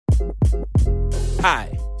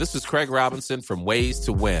Hi, this is Craig Robinson from Ways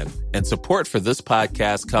to Win, and support for this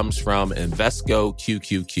podcast comes from Invesco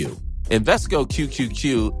QQQ. Invesco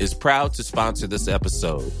QQQ is proud to sponsor this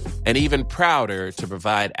episode, and even prouder to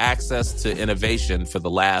provide access to innovation for the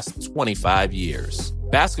last 25 years.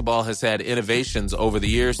 Basketball has had innovations over the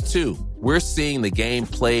years, too. We're seeing the game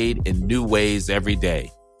played in new ways every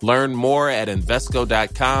day. Learn more at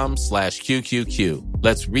Invesco.com/QQQ.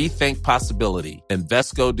 Let's rethink possibility.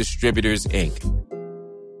 Invesco Distributors, Inc.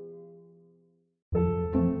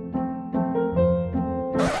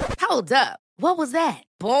 Hold up. What was that?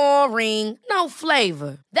 Boring. No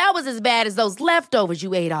flavor. That was as bad as those leftovers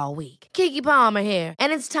you ate all week. Keke Palmer here,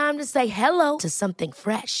 and it's time to say hello to something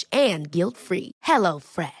fresh and guilt-free. Hello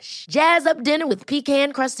Fresh. Jazz up dinner with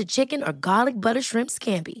pecan-crusted chicken or garlic butter shrimp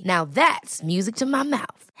scampi. Now that's music to my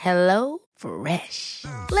mouth. Hello Fresh.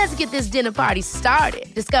 Let's get this dinner party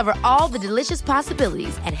started. Discover all the delicious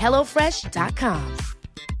possibilities at hellofresh.com.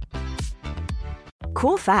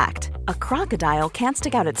 Cool fact, a crocodile can't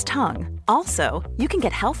stick out its tongue. Also, you can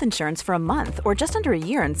get health insurance for a month or just under a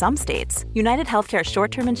year in some states. United Healthcare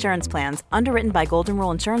short-term insurance plans, underwritten by Golden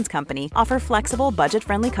Rule Insurance Company, offer flexible,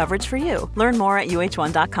 budget-friendly coverage for you. Learn more at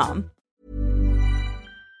uh1.com.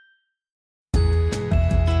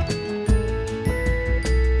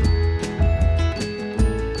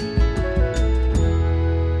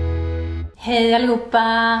 Hej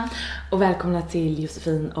allihopa! Och välkomna till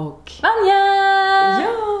Josefin och Vanja! Ja!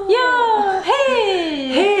 Ja! Hej!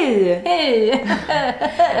 Hej! Hej!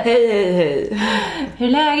 Hej! Hur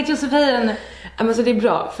är läget, Josefin? Ja, men så det är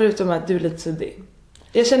bra, förutom att du är lite suddig.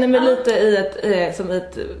 Jag känner mig lite i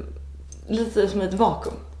lite som ett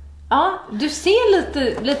vakuum. Ja, du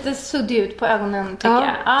ser lite suddig ut på ögonen, tycker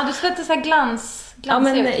jag. Ja, du ser lite så här glans Ja,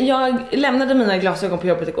 men ut. jag lämnade mina glasögon på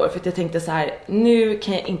jobbet igår för att jag tänkte så här: nu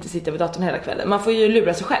kan jag inte sitta vid datorn hela kvällen. Man får ju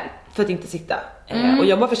lura sig själv för att inte sitta och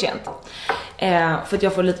jobba för sent. För att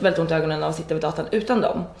jag får väldigt ont i ögonen av att sitta vid datorn utan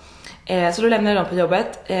dem. Så då lämnade jag dem på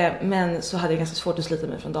jobbet, men så hade jag ganska svårt att slita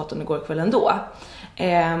mig från datorn igår kväll ändå.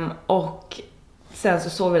 Och sen så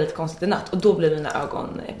sov jag lite konstigt i natt och då blev mina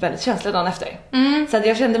ögon väldigt känsliga dagen efter. Så att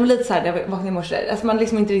jag kände mig lite så här när jag vaknade i morse. Alltså man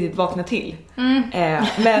liksom inte riktigt vaknar till.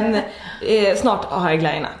 Men snart har jag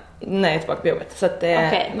glajjorna när jag är tillbaka på jobbet. Så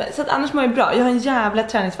att annars mår jag bra. Jag har en jävla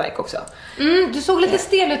träningsvärk också. Du såg lite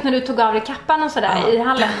stel ut när du tog av dig kappan och sådär i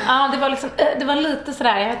hallen. Ja, det var liksom, det var lite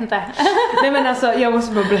sådär, jag vet inte. Nej, men alltså, jag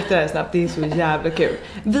måste bara berätta det här snabbt. Det är så jävla kul.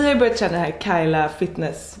 Vi har ju börjat känna det här Kyla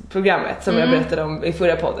Fitness-programmet som jag berättade om i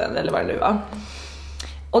förra podden, eller vad det nu var.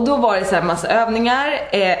 Och då var det så här massa övningar,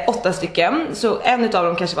 8 stycken. Så en utav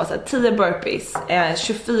dem kanske var så här 10 burpees,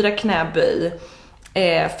 24 knäböj,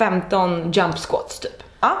 15 jump squats typ.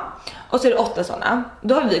 Ja. Och så är det 8 sådana.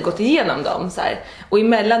 Då har vi gått igenom dem så här. Och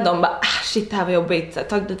emellan dem bara, shit, det här var jobbigt. Så här,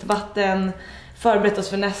 tagit lite vatten, förberett oss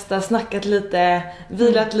för nästa, snackat lite,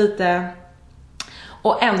 vilat lite.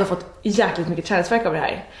 Och ändå fått jäkligt mycket träningsvärk av det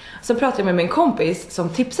här. Så pratade jag med min kompis som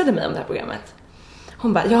tipsade mig om det här programmet.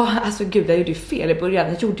 Hon bara, ja alltså gud, jag gjorde ju fel i början.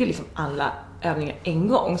 Jag gjorde ju liksom alla övningar en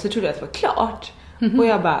gång, så jag trodde att det var klart. Och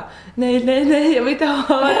jag bara, nej, jag vill inte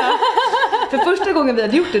höra. För första gången vi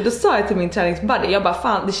hade gjort det, då sa jag till min träningsbuddy, jag bara,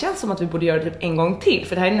 fan, det känns som att vi borde göra det typ en gång till.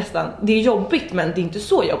 För det här är nästan, det är jobbigt, men det är inte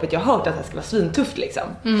så jobbigt. Jag har hört att det här ska vara svintufft liksom.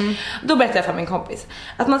 Då berättade jag för min kompis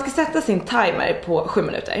att man ska sätta sin timer på 7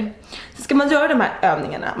 minuter. Så ska man göra de här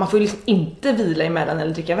övningarna, man får ju liksom inte vila emellan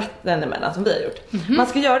eller dricka vatten emellan som vi har gjort. Man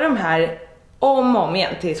ska göra de här om och om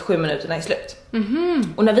igen tills 7 minuterna är slut.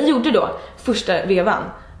 Och när vi gjorde då första vevan,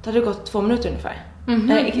 då hade det gått 2 minuter ungefär.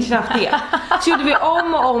 Nej, knappt det. Så gjorde vi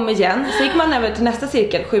om och om igen. Så gick man över till nästa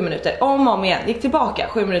cirkel, 7 minuter. Om och om igen, gick tillbaka,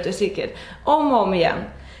 7 minuter cirkel. Om och om igen.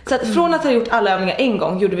 Så att från att ha gjort alla övningar en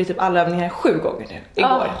gång, gjorde vi typ alla övningar 7 gånger nu,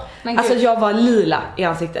 igår. Alltså jag var lila i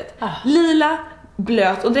ansiktet. Lila,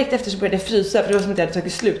 blöt, och direkt efter så började det frysa. För det var som att jag hade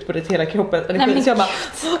tagit slut på det hela kroppen. Så jag bara,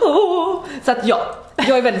 så att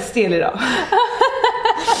jag är väldigt stel idag.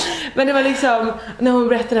 Men det var liksom, när hon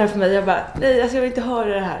berättade det här för mig, jag bara, nej, alltså jag vill inte höra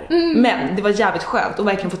det här. Men det var jävligt skönt och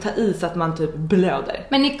verkligen få ta i så att man typ blöder.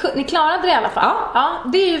 Men ni klarade det i alla fall. Ja,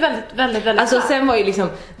 det är ju väldigt alltså klart. sen var ju liksom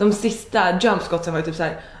de sista jump squatsen var ju typ så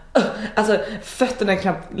här, alltså fötterna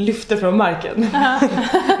knappt lyfte från marken.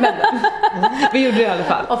 Men vi gjorde det i alla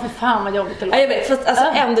fall. Åh, för fan vad jobbigt det låter. Ja, jag vet, fast alltså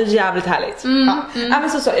ändå jävligt härligt. Ja, men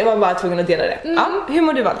så jag var bara tvungen att dela det. Ja, hur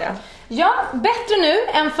mår du, Vanja? Ja, bättre nu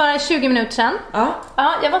än för 20 minuter sedan. Ja,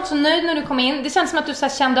 jag var inte så nöjd när du kom in. Det känns som att du så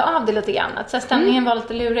här kände av det lite grann. Att så här, stämningen var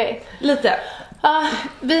lite lurig. Lite.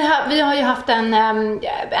 Vi har ju haft en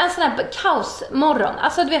sån här kaosmorgon.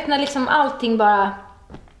 Alltså du vet när liksom allting bara,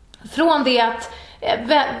 från det att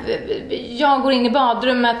Jag går in i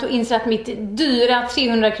badrummet och inser att mitt dyra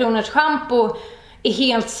 300 kronors shampoo är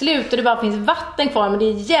helt slut och det bara finns vatten kvar, men det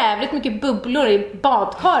är jävligt mycket bubblor i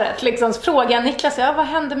badkaret. Liksom. Så frågar Niklas, vad har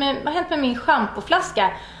hänt med min shampooflaska?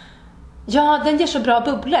 Ja, den ger så bra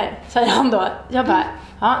bubblor, säger han då. Jag bara,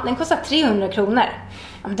 ja, den kostar 300 kronor.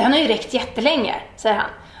 Ja, men den har ju räckt jättelänge, säger han.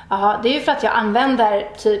 Ja, det är ju för att jag använder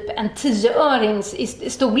typ en 10-örings i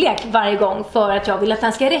storlek varje gång för att jag vill att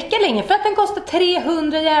den ska räcka länge. För att den kostar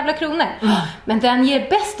 300 jävla kronor. Men den ger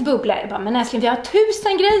bäst bubblor. Jag bara, men älskling, vi har 1000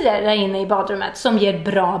 grejer där inne i badrummet som ger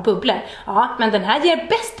bra bubblor. Ja, men den här ger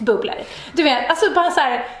bäst bubblor. Du vet, alltså bara så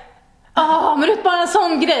här... men det är bara en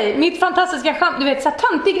sån grej. Mitt fantastiska shampoo, du vet, så här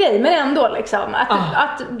töntig grej, men ändå liksom.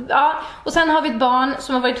 Och sen har vi ett barn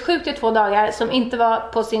som har varit sjukt i 2 dagar, som inte var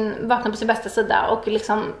vaknade på sin bästa sida och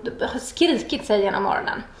liksom har skrikit sig genom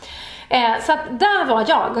morgonen. Så att där var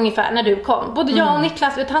jag ungefär när du kom. Både jag och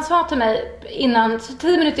Niklas, han sa till mig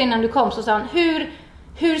 10 minuter innan du kom, så sa han,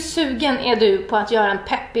 hur sugen är du på att göra en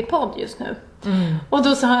peppig podd just nu? Och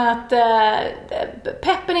då sa jag att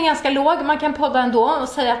peppen är ganska låg. Man kan podda ändå och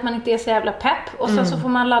säga att man inte är så jävla pepp. Och sen så får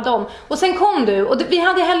man ladda om. Och sen kom du, och vi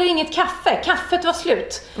hade heller inget kaffe. Kaffet var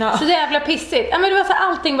slut, så jävla pissigt. Ja, men det var så,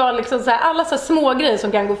 allting var liksom så här, alla så små grejer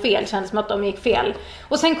som kan gå fel, kändes som att de gick fel.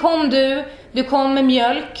 Och sen kom du kom med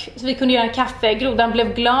mjölk, så vi kunde göra kaffe. Grodan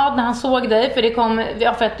blev glad när han såg dig,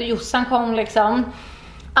 för att Jossan kom liksom.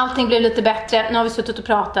 Allting blev lite bättre. Nu har vi suttit och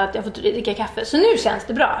pratat. Jag har fått dricka kaffe. Så nu känns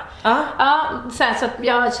det bra. Så att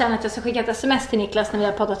jag känner att jag ska skicka ett sms till Niklas när vi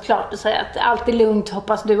har poddat klart och säga att allt är lugnt.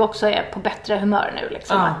 Hoppas du också är på bättre humör nu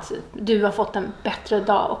liksom. Att du har fått en bättre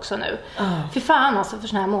dag också nu. Fy fan alltså, för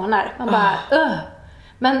såna här månader. Man bara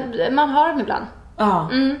Men man har dem ibland.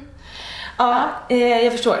 Ja,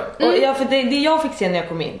 jag förstår. Och för det jag fick se när jag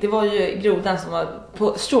kom in, det var ju Grodan som var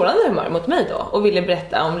på strålande humör mot mig då och ville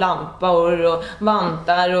berätta om lampor och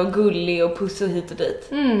vantar och gullig och puss och hit och dit.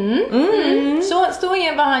 Så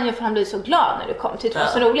var han ju, för han blev så glad när du kom. Tyckte det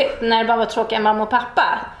var så roligt. När det bara var tråkiga mamma och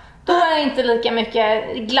pappa, då var det inte lika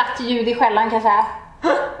mycket glatt ljud i skällan, kan jag säga.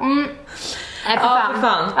 Nej, för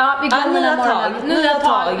fan. Ja, vi glömmer den här morgonen. Nya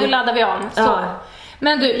tag. Nu laddar vi om. Så.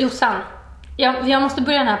 Men du, Jossan, jag måste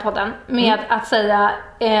börja den här podden med att säga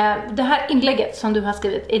det här inlägget som du har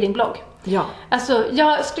skrivit i din blogg. Ja. Alltså,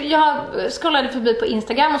 jag scrollade förbi på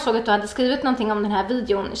Instagram och såg att du hade skrivit någonting om den här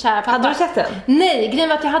videon, kära pappa. Hade du sett den? Nej, grejen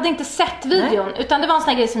var att jag hade inte sett videon. Utan det var en sån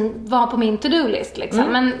här grej som var på min to-do-list liksom.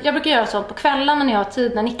 Men jag brukar göra sånt på kvällen när jag har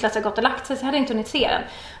tid, när Niklas har gått och lagt sig, så jag hade inte hunnit se den.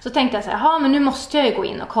 Så tänkte jag så här, men nu måste jag ju gå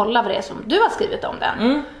in och kolla vad det är som du har skrivit om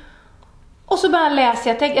den. Och så bara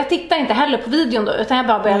läser jag tittar inte heller på videon då, utan jag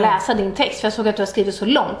bara börjar läsa din text. För jag såg att du har skrivit så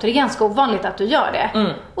långt, och det är ganska ovanligt att du gör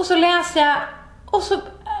det. Och så läser jag, och så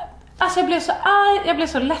alltså jag blev så arg, jag blev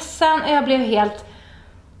så ledsen, och jag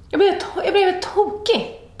blev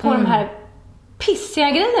tokig på de här pissiga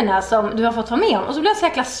grejerna som du har fått vara med om. Och så blev jag så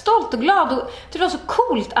jäkla stolt och glad, och det var så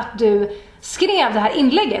coolt att du skrev det här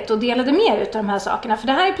inlägget och delade mer ut av de här sakerna. För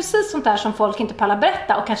det här är precis sånt där som folk inte pallar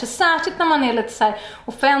berätta. Och kanske särskilt när man är lite så här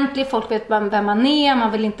offentlig, folk vet vem man är,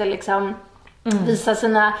 man vill inte liksom visa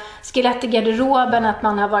sina skelett i garderoben, att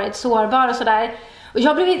man har varit sårbar och sådär. Och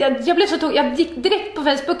jag blev så tokig. Jag gick direkt på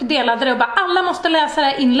Facebook, delade det och bara, alla måste läsa det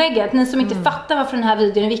här inlägget, ni som inte fattar varför den här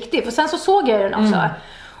videon är viktig. För sen så såg jag den också.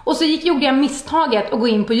 Och så gjorde jag misstaget att gå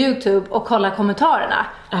in på YouTube och kolla kommentarerna.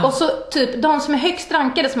 Och så typ de som är högst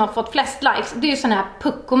rankade, som har fått flest likes, det är ju såna här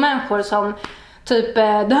pucko-människor som typ,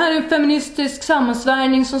 det här är en feministisk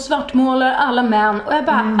sammansvärjning som svartmålar alla män. Och jag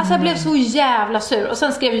bara, alltså jag blev så jävla sur. Och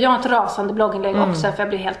sen skrev jag ett rasande blogginlägg också, för jag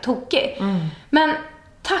blev helt tokig. Men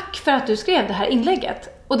tack för att du skrev det här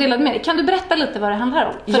inlägget och delade med dig. Kan du berätta lite vad det handlar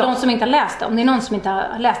om? För de som inte har läst det. Om det är någon som inte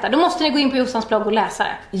har läst det, då måste ni gå in på Jossans blogg och läsa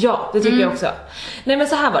det. Ja, det tycker jag också. Nej, men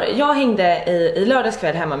så här var det. Jag hängde i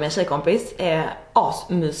lördagskväll hemma med en tjejkompis.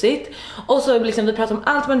 Asmysigt. Och så liksom, vi pratade om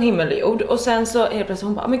allt mellan himmel och jord. Och sen så helt plötsligt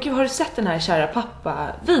hon bara, men gud, har du sett den här kära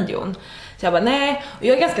pappa-videon? Så jag bara, nej. Och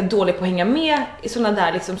jag är ganska dålig på att hänga med i sådana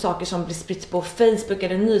där liksom saker som blir spritt på Facebook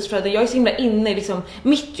eller nyhetsflöden. Jag är så himla inne i liksom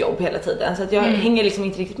mitt jobb hela tiden, så att jag hänger liksom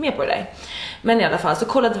inte riktigt med på det där. Men i alla fall så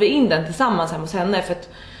kollade vi in den tillsammans hemma hos henne, för att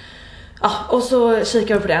och så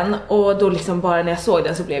kikade vi på den, och då liksom bara när jag såg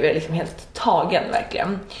den så blev jag liksom helt tagen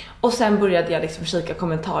verkligen. Och sen började jag liksom kika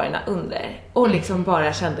kommentarerna under, och liksom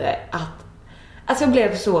bara kände att alltså jag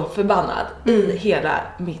blev så förbannad i hela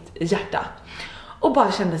mitt hjärta. Och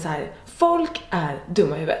bara kände så här, folk är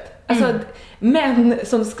dumma i huvudet. Alltså män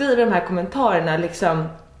som skriver de här kommentarerna liksom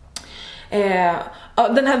Ja,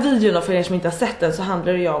 den här videon då, för er som inte har sett den, så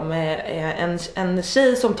handlar det ju om en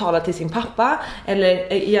tjej som talar till sin pappa,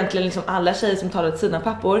 eller egentligen liksom alla tjejer som talar till sina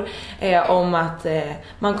pappor, om att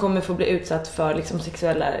man kommer få bli utsatt för liksom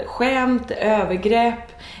sexuella skämt,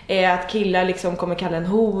 övergrepp, att killar liksom kommer kalla en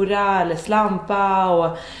hora eller slampa,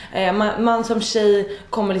 och man som tjej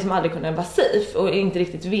kommer liksom aldrig kunna vara safe och inte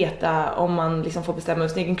riktigt veta om man liksom får bestämma över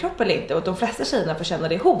sin egen kropp eller inte, och de flesta tjejerna får känna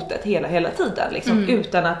det hotet hela tiden liksom,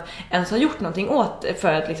 utan att ens ha gjort någonting åt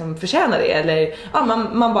för att liksom förtjäna det, eller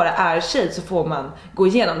man bara är tjej, så får man gå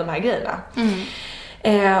igenom de här grejerna.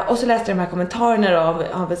 Och så läste jag de här kommentarerna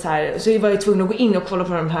av så här, så jag var ju tvungen att gå in och kolla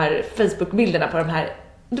på de här Facebook-bilderna på de här,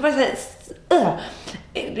 det var så här,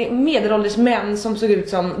 medelålders män som såg ut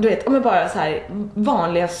som, du vet, bara så här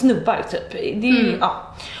vanliga snubbar typ. Det är ju,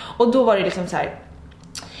 och då var det liksom så här: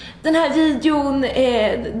 den här videon,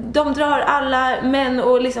 de drar alla män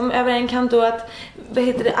och liksom över en kant, och att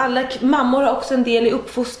alla mammor har också en del i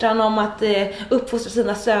uppfostran om att uppfostra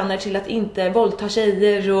sina söner till att inte våldta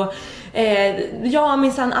tjejer, och jag har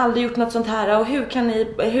minsann aldrig gjort något sånt här, och hur kan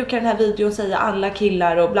den här videon säga alla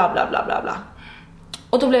killar och bla bla bla bla bla.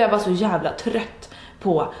 Och då blev jag bara så jävla trött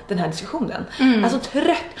på den här diskussionen. Alltså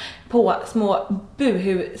trött på små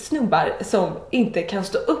buhu-snubbar som inte kan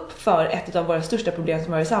stå upp för ett av våra största problem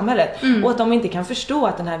som vi har i samhället. Och att de inte kan förstå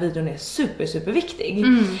att den här videon är super viktig.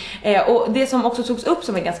 Och det som också togs upp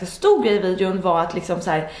som en ganska stor grej i videon var att liksom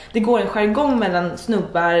så här, det går en jargong mellan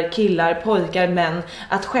snubbar, killar, pojkar, män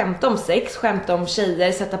att skämta om sex, skämta om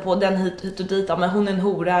tjejer, sätta på den hit och dit, men hon är en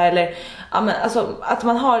hora, eller alltså att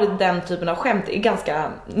man har den typen av skämt är ganska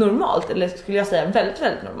normalt, eller skulle jag säga väldigt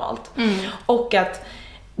normalt. Och att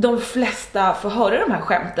de flesta får höra de här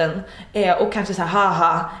skämten och kanske så här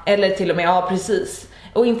haha, eller till och med ja precis,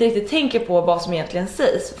 och inte riktigt tänker på vad som egentligen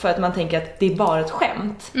sägs, för att man tänker att det är bara ett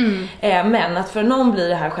skämt. Men att för någon blir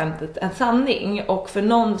det här skämtet en sanning, och för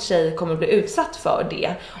någon tjej kommer bli utsatt för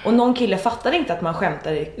det, och någon kille fattar inte att man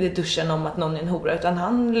skämtar i duschen om att någon är en hora, utan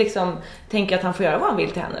han liksom tänker att han får göra vad han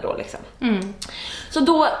vill till henne då liksom. Så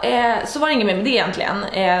då så var det inget mer med det egentligen.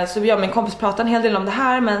 Så jag och min kompis pratade en hel del om det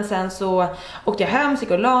här, men sen så åkte jag hem, så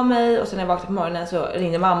gick och la mig, och sen när jag vaknade på morgonen så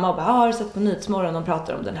ringde mamma och bara, har du sett på Nyhetsmorgon och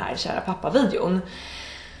pratar om den här kära pappa-videon?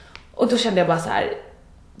 Och då kände jag bara så här,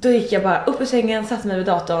 då gick jag bara upp ur sängen, satte mig vid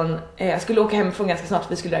datorn, jag skulle åka hemifrån ganska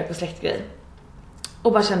snart, vi skulle iväg på släktgrej.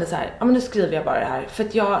 Och bara kände så här, ja men nu skriver jag bara det här, för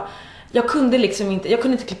att jag kunde liksom inte, jag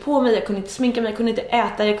kunde inte klä på mig, jag kunde inte sminka mig, jag kunde inte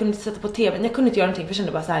äta, jag kunde inte sätta på tvn, jag kunde inte göra någonting, för jag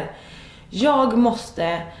kände bara så här, jag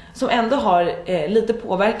måste, som ändå har lite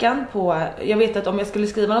påverkan på, jag vet att om jag skulle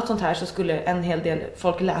skriva något sånt här så skulle en hel del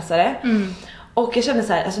folk läsa det. Och jag känner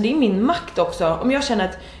så här, alltså det är min makt också. Om jag känner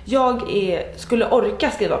att jag skulle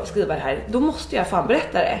orka skriva det här, då måste jag fan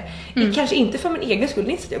berätta det. Kanske inte för min egen skull,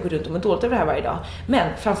 inte så att jag går runt och mår dåligt över det här varje dag, men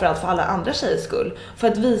framförallt för alla andra tjejers skull. För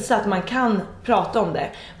att visa att man kan prata om det.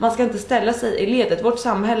 Man ska inte ställa sig i ledet. Vårt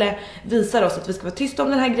samhälle visar oss att vi ska vara tysta om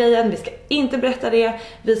den här grejen, vi ska inte berätta det,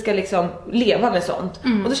 vi ska liksom leva med sånt.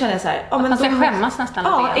 Och då känner jag så här, ja, men man ska skämmas nästan.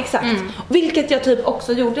 Ja, exakt. Vilket jag typ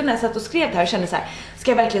också gjorde när jag satt och skrev det här, och kände så här,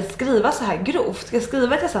 ska jag verkligen skriva så här grovt? Ska jag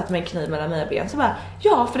skriva att jag satt med en kniv mellan mina ben? Så bara,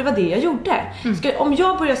 ja, för det var det jag gjorde. Om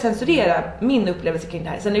jag börjar censurera min upplevelse kring det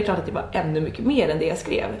här, sen är det klart att det var ännu mycket mer än det jag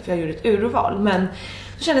skrev, för jag gjorde ett urval, men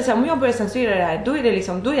så kände jag så här, om jag börjar censurera det här, då är det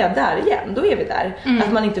liksom, då är jag där igen, då är vi där.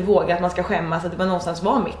 Att man inte vågar, att man ska skämmas, att det var någonstans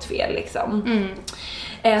var mitt fel liksom.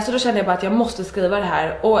 Så då kände jag bara att jag måste skriva det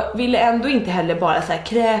här, och ville ändå inte heller bara så här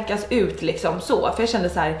kräkas ut liksom så, för jag kände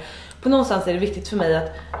så här, på någonstans är det viktigt för mig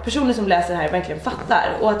att personer som läser det här verkligen fattar,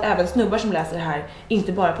 och att även snubbar som läser det här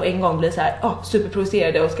inte bara på en gång blir så här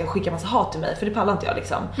superprovocerade och ska skicka massa hat till mig, för det pallar inte jag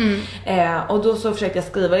liksom. Och då så försökte jag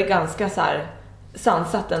skriva det ganska så här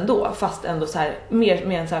sansat ändå, fast ändå så här mer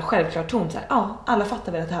med en så här självklar ton, så här, alla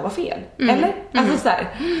fattar väl att det här var fel, eller? Alltså så här.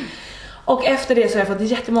 Och efter det så har jag fått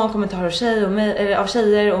jättemånga kommentarer av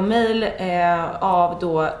tjejer och mejl av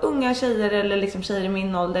då unga tjejer eller liksom tjejer i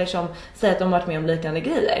min ålder som säger att de har varit med om liknande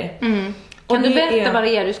grejer. Kan du berätta vad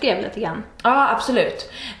det är du skrev lite grann? Ja, absolut.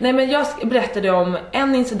 Nej, men jag berättade om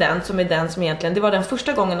en incident som är den som egentligen, det var den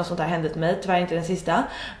första gången något sånt här hände till mig, tyvärr inte den sista,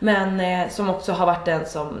 men som också har varit den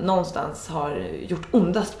som någonstans har gjort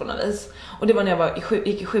ondast på något vis. Och det var när jag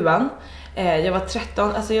gick i 7:an. Jag var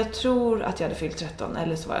 13, alltså jag tror att jag hade fyllt 13,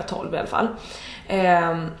 eller så var jag 12 i alla fall.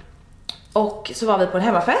 Och så var vi på en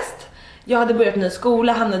hemmafest. Jag hade börjat ny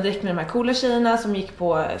skola, hamnade direkt med de här coola tjejerna som gick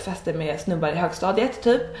på fester med snubbar i högstadiet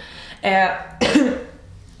typ.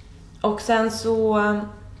 Och sen så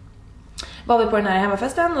var vi på den här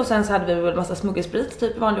hemmafesten, och sen så hade vi väl massa smuggelsprit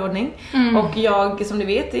typ i vanlig ordning. Och jag, som ni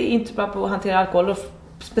vet, är inte bra på att hantera alkohol, och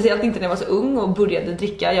speciellt inte när jag var så ung och började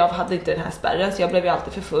dricka. Jag hade inte den här spärren, så jag blev ju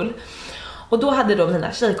alltid för full. Och då hade då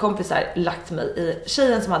mina tjejkompisar lagt mig i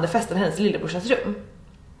tjejen som hade festen, hennes lillebrorsas rum.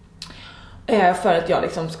 För att jag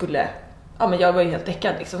liksom skulle, ja men jag var ju helt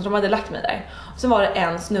däckad liksom, så de hade lagt mig där. Och sen var det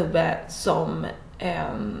en snubbe som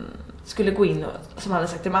skulle gå in och, som hade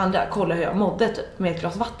sagt till de andra, kolla hur jag mådde typ, med ett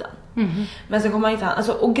glas vatten. Men sen kom han inte,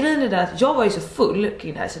 alltså, och grejen är den att jag var ju så full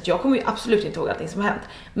kring det här så att jag kommer ju absolut inte ihåg allting som har hänt.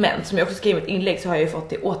 Men som jag också skrev i mitt inlägg så har jag ju fått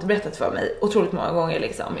det återberättat för mig otroligt många gånger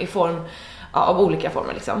liksom, i form av olika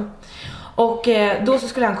former liksom. Och då så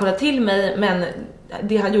skulle han kolla till mig, men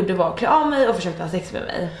det han gjorde var att klä av mig och försökte ha sex med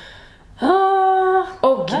mig.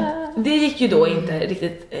 Och det gick ju då inte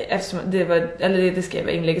riktigt, eftersom det var, eller det skrev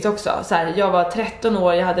jag i inlägget också så här, jag var 13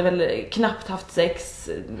 år, jag hade väl knappt haft sex.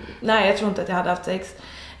 Nej, jag tror inte att jag hade haft sex.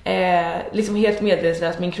 Liksom helt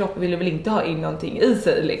medvetslös, min kropp ville väl inte ha in någonting i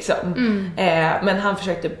sig liksom. Men han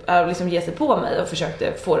försökte liksom ge sig på mig och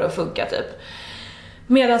försökte få det att funka typ.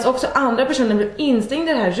 Medan också andra personer blev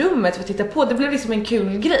instängda i det här rummet för att titta på. Det blev liksom en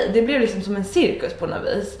kul grej. Det blev liksom som en cirkus på något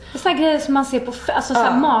vis. Det är såna grejer som man ser på alltså,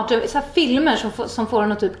 så filmer som får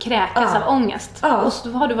en att typ kräkas av ångest. Och så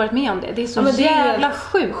har du varit med om det. Det är så jävla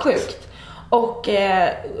sjukt. Och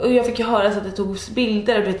jag fick ju höra så att det togs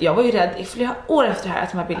bilder. Jag var ju rädd i flera år efter det här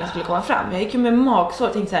att de här bilderna skulle komma fram. Jag gick ju med magsår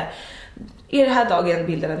och tänkte så här: är det här dagen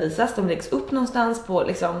bilderna visas? De läggs upp någonstans på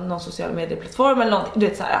liksom någon social medieplattform eller någonting. Du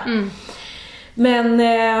vet så här. Men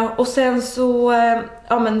och sen så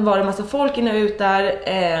ja men var det massa folk inne och ut där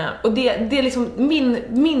och det är liksom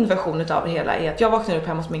min version av det hela är att jag vaknar upp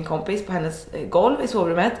hemma hos min kompis på hennes golv i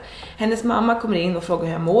sovrummet. Hennes mamma kommer in och frågar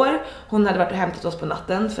hur jag mår. Hon hade varit och hämtat oss på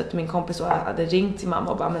natten för att min kompis hade ringt till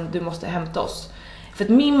mamma och bara, men du måste hämta oss. För att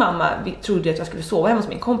min mamma trodde att jag skulle sova hemma hos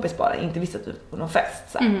min kompis bara, inte visste att du på någon fest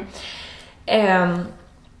så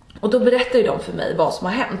och då berättar ju de för mig vad som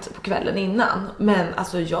har hänt på kvällen innan. Men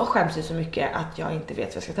alltså jag skäms ju så mycket att jag inte vet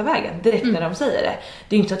vad jag ska ta vägen direkt när de säger det.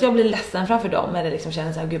 Det är inte så att jag blir ledsen framför dem eller liksom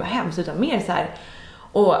känner så här, gud vad hemskt, utan mer så här.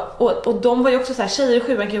 Och de var ju också så här, tjejer och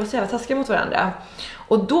 7 kan ju vara så jävla taskiga mot varandra.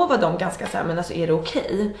 Och då var de ganska så här, men alltså är det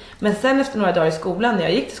okej? Men sen efter några dagar i skolan, när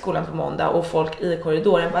jag gick till skolan på måndag och folk i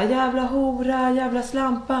korridoren bara, jävla hora, jävla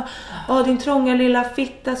slampa, din trånga lilla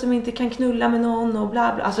fitta som inte kan knulla med någon och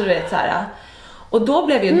bla bla. Alltså du vet så här. Och då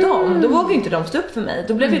blev ju då vågade ju inte de stå upp för mig.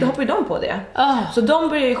 Då blev ju, då hoppade ju de på det. Så de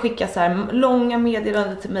började ju skicka så här långa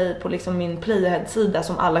meddelanden till mig på liksom min Playhead-sida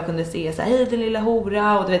som alla kunde se så här, hej din lilla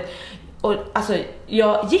hora, och du vet. Och alltså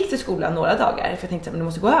jag gick till skolan några dagar för jag tänkte att det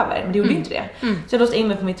måste gå över, men det gjorde ju inte det. Så jag låste in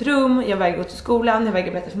mig på mitt rum, jag vägrade gå till skolan, jag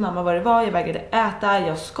vägrade berätta för mamma vad det var, jag vägrade äta,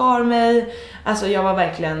 jag skar mig. Alltså jag var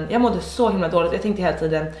verkligen, jag mådde så himla dåligt. Jag tänkte hela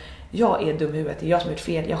tiden, jag är dum i huvudet, det är jag som har gjort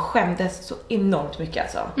fel. Jag skämdes så enormt mycket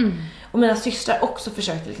alltså. Och mina systrar också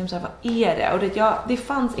försökte liksom så här, vad är det? Och det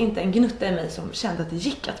fanns inte en gnutta i mig som kände att det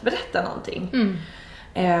gick att berätta någonting.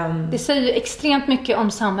 Det säger ju extremt mycket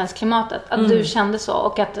om samhällsklimatet att du kände så,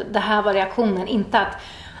 och att det här var reaktionen, inte att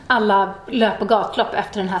alla löper gatlopp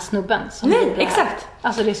efter den här snubben som nej, exakt.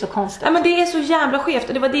 Alltså det är så konstigt. Ja, men det är så jävla skevt,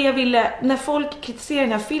 och det var det jag ville när folk kritiserar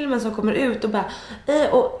den här filmen som kommer ut och bara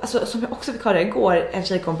och alltså, som jag också fick höra igår, en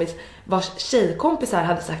tjejkompis vars tjejkompisar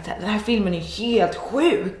hade sagt att den här filmen är helt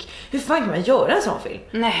sjuk. Hur fan kan man göra en sån film?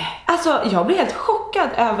 Nej. Alltså jag blev helt chockad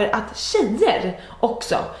över att tjejer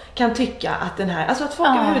också kan tycka att den här, alltså att folk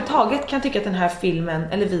överhuvudtaget kan tycka att den här filmen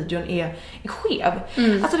eller videon är skev.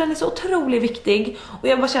 Alltså den är så otroligt viktig, och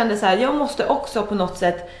jag bara kände så här, jag måste också på något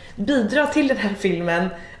sätt bidra till den här filmen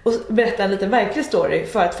och berätta en liten verklig story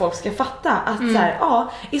för att folk ska fatta att så här,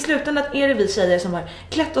 i slutändan är det vi tjejer som har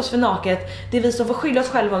klätt oss för naket. Det är vi som får skylla oss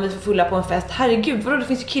själva om vi får fulla på en fest. Herregud, vadå, det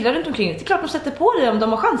finns ju killar runt omkring. Det är klart de sätter på dig om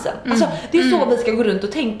de har chansen. Alltså, det är så vi ska gå runt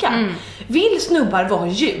och tänka. Vill snubbar vara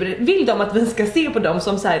djur? Vill de att vi ska se på dem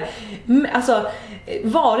som så här, alltså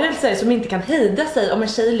varelser som inte kan hejda sig om en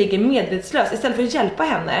tjej ligger medvetslös, istället för att hjälpa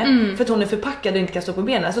henne för att hon är förpackad och inte kan stå på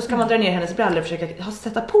benen, så ska man dra ner hennes brallor och försöka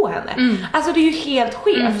sätta på henne. Alltså det är ju helt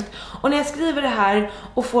skevt. Och när jag skriver det här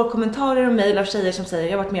och får kommentarer och mejl av tjejer som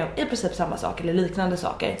säger jag har varit med om i princip samma sak eller liknande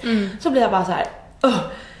saker, så blir jag bara så här,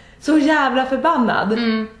 så jävla förbannad.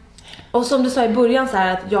 Och som du sa i början så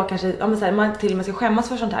här, att jag kanske man till och med ska skämmas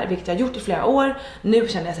för sånt här, vilket jag har gjort i flera år. Nu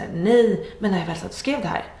känner jag så här, nej, men när jag väl satt och skrev det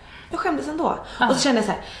här, jag skämdes ändå. Och så kände jag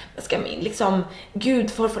så här, ska min liksom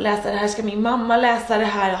gudfar få läsa det här? Ska min mamma läsa det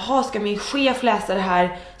här? Jaha, ska min chef läsa det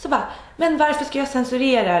här? Så bara, men varför ska jag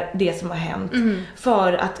censurera det som har hänt?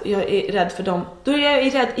 För att jag är rädd för dem. Då är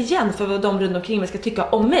jag rädd igen för vad de runt omkring mig ska tycka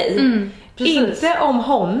om mig. Inte om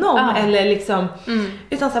honom eller liksom,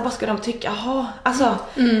 utan så här, vad ska de tycka? Jaha, alltså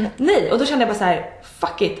nej. Och då kände jag bara så här,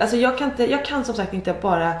 fuck it. Alltså jag kan som sagt inte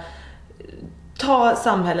bara ta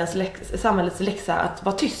samhällets läxa att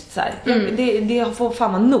vara tyst så här. Det får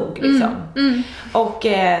fan vara nog liksom. Och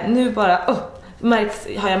nu bara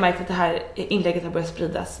har jag märkt att det här inlägget har börjat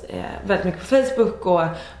spridas väldigt mycket på Facebook och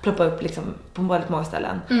ploppa upp liksom på väldigt många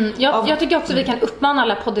ställen. Jag tycker också att vi kan uppmana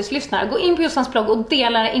alla poddislyssnare, gå in på Jossans blogg och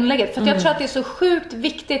dela det här inlägget, för att jag tror att det är så sjukt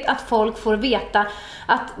viktigt att folk får veta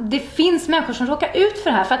att det finns människor som råkar ut för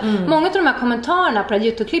det här. För att många av de här kommentarerna på det här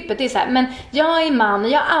YouTube-klippet, det är så här: men jag är man,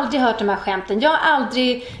 jag har aldrig hört de här skämten, jag har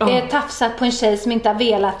aldrig tafsat på en tjej som inte har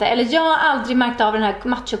velat det, eller jag har aldrig märkt av den här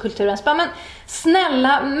machokulturen. Men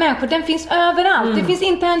snälla människor, den finns överallt. Det finns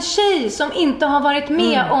inte en tjej som inte har varit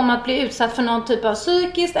med om att bli utsatt för någon typ av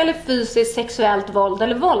psykiskt eller fysiskt sexuellt våld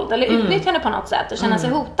eller utnyttjande på något sätt och känna sig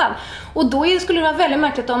hotad. Och då skulle det vara väldigt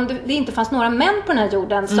märkligt om det inte fanns några män på den här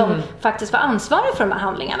jorden som faktiskt var ansvariga för de här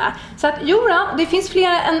handlingarna. Så att det finns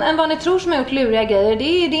fler än vad ni tror som har gjort luriga grejer.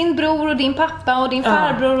 Det är din bror och din pappa och din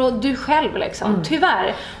farbror och du själv liksom,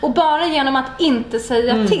 tyvärr. Och bara genom att inte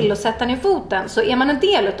säga till och sätta ner foten så är man en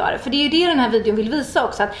del utav det. För det är ju det den här videon vill visa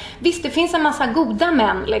också, att visst, det finns en massa goda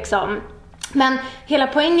män liksom, men hela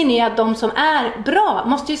poängen är att de som är bra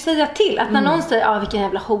måste ju säga till. Att när någon säger, vilken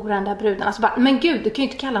jävla hora den där bruden, alltså bara, men gud, du kan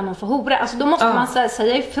ju inte kalla någon för hora. Alltså då måste man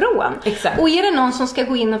säga ifrån. Exakt. Och är det någon som ska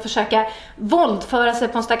gå in och försöka våldföra sig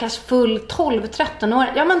på en stackars full 12-13 år,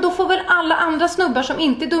 ja men då får väl alla andra snubbar som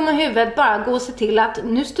inte är dumma i huvudet bara gå och se till att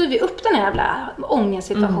nu styr vi upp den här jävla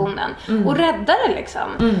ångestsituationen och rädda det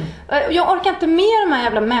liksom. Jag orkar inte med de här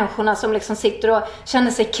jävla människorna som liksom sitter och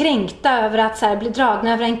känner sig kränkta över att så här, bli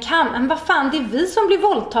dragna över en kam. Men vad fan, det är vi som blir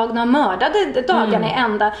våldtagna och mördade dagarna i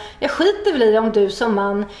ända. Jag skiter väl i om du som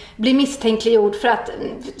man blir misstänkliggjord för att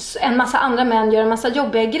en massa andra män gör en massa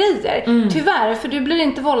jobbiga grejer. Tyvärr, för du blir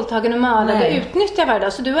inte våldtagen och mördad och utnyttjar varje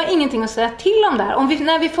dag. Så du har ingenting att säga till om det här.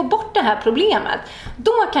 När vi får bort det här problemet,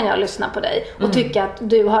 då kan jag lyssna på dig och tycka att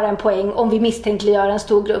du har en poäng om vi misstänkliggör en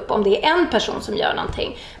stor grupp, om det är en person som gör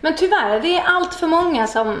någonting. Men tyvärr, det är allt för många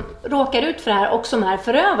som råkar ut för det här och som är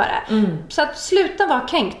förövare. Så att sluta vara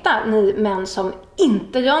kränkta, ni män som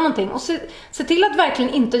inte gör någonting, och se till att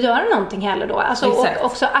verkligen inte göra någonting heller då. Alltså, och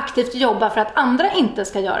också aktivt jobba för att andra inte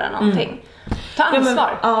ska göra någonting. Ta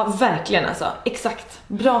ansvar. Ja, verkligen alltså. Exakt.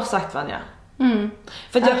 Bra sagt, Vanja.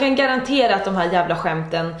 För att jag kan garantera att de här jävla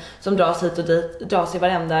skämten som dras hit och dit, dras i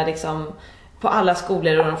varenda liksom, på alla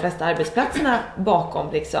skolor och de flesta arbetsplatserna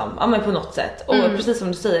bakom liksom, ja men på något sätt. Och precis som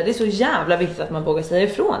du säger, det är så jävla viktigt att man vågar säga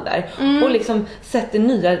ifrån där. Och liksom sätter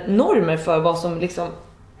nya normer för vad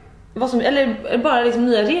som eller bara liksom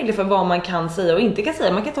nya regler för vad man kan säga och inte kan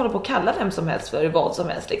säga. Man kan inte hålla på och kalla vem som helst för vad som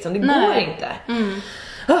helst liksom. Det går inte.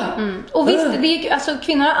 Och visst, alltså,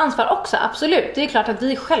 kvinnor har ansvar också, absolut. Det är klart att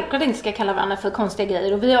vi självklart inte ska kalla varandra för konstiga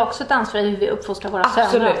grejer. Och vi har också ett ansvar i hur vi uppfostrar våra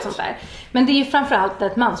söner och sånt där. Men det är ju framförallt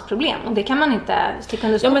ett mansproblem. Och det kan man inte sticka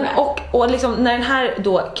under stol med. Och liksom, när den här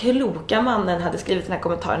då kloka mannen hade skrivit den här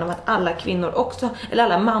kommentaren om att alla kvinnor också, eller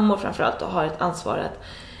alla mammor framförallt då, har ett ansvar att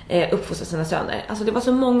uppfostra sina söner. Alltså det var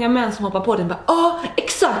så många män som hoppade på det och bara,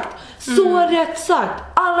 exakt, så rätt sagt,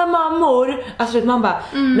 alla mammor. Alltså man bara,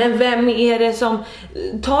 men vem är det som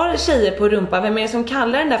tar tjejer på rumpa? Vem är det som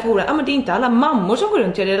kallar den där för horan? Men det är inte alla mammor som går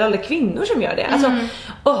runt och gör det, det är alla kvinnor som gör det. Alltså,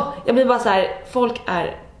 jag blir bara så här, folk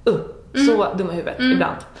är så dumma i huvudet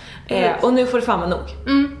ibland. Och nu får det fan vara nog.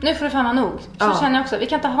 Nu får det fan vara nog. Så känner jag också. Vi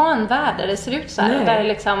kan inte ha en värld där det ser ut så här. Där det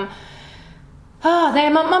liksom... nej,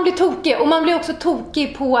 man blir tokig. Och man blir också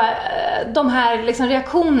tokig på de här liksom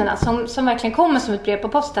reaktionerna som verkligen kommer som ett brev på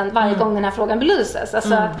posten varje gång den här frågan belyses.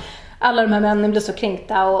 Alltså att alla de här männen blir så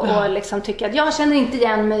kränkta och liksom tycker att jag känner inte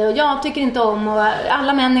igen mig och jag tycker inte om, och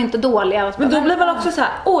alla män är inte dåliga. Och men då blir man också så här,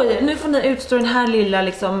 oj, nu får ni utstå den här lilla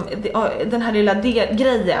liksom, den här lilla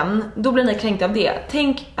grejen. Då blir ni kränkta av det.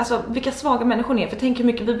 Tänk, alltså vilka svaga människor ni är. För tänk hur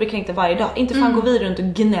mycket vi blir kränkta varje dag. Inte fan går vi runt och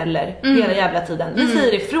gnäller hela jävla tiden. Vi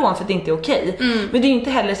säger ifrån för att det inte är okej. Men det är ju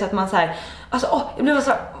inte heller så att man så här, alltså jag blir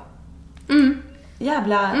så här,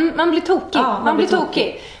 jävla... man blir tokig. Man blir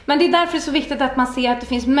tokig. Men det är därför det är så viktigt att man ser att det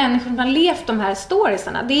finns människor som har levt de här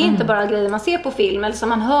storiesarna. Det är inte bara grejer man ser på film eller som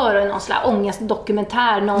man hör i någon slags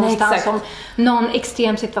ångestdokumentär någonstans om någon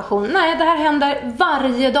extrem situation. Nej, det här händer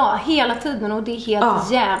varje dag, hela tiden, och det är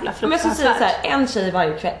helt jävla fruktansvärt. Men jag ska säga så här, en tjej i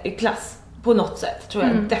varje klass på något sätt tror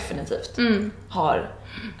jag definitivt har.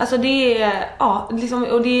 Alltså det är liksom,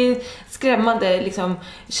 och det är skrämmande liksom,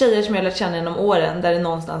 tjejer som jag lärt känna genom åren där det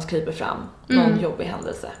någonstans kryper fram någon jobbig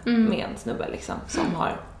händelse med en snubbe liksom, som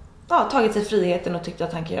har tagit sig friheten och tyckt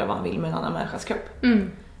att han kan göra vad han vill med en annan människas kropp.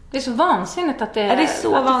 Det är så vansinnigt att det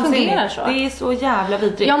fungerar så. Det är så jävla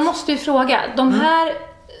vidrigt. Jag måste ju fråga, de här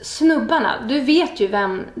snubbarna, du vet ju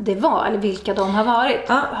vem det var eller vilka de har varit.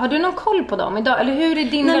 Har du någon koll på dem idag? Eller hur är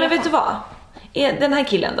din relation? Men vet du vad? Den här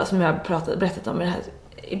killen då som jag har berättat om i det här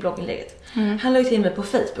i blogginlägget. Han la ju till mig på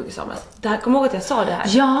Facebook i somras. Kommer ihåg att jag sa det här?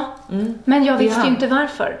 Ja, men jag visste ju inte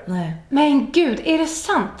varför. Nej. Men gud, är det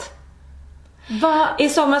sant? I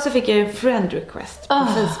somras så fick jag en friend request på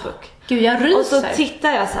Facebook. Gud, jag ryser. Och så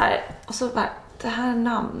tittar jag så här och så bara, det här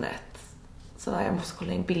namnet. Så jag måste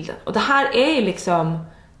kolla in bilden. Och det här är ju liksom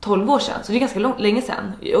 12 år sedan, så det är ganska länge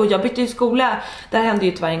sedan. Och jag bytte ju skola, det här hände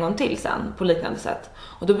ju tyvärr en gång till sen på liknande sätt.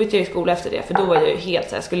 Och då bytte jag ju skola efter det, för då var jag ju helt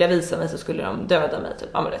så här, skulle jag visa mig så skulle de döda mig typ.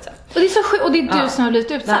 Ja, men det, så. Och det är så sjukt, och det är du som har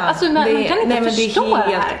blivit utsatt. Alltså man kan inte förstå det här.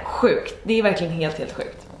 Det är helt sjukt. Det är verkligen helt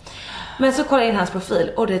sjukt. Men så kollade jag in hans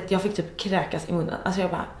profil och jag fick typ kräkas i munnen. Alltså jag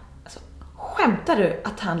bara, skämtar du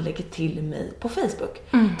att han lägger till mig på Facebook?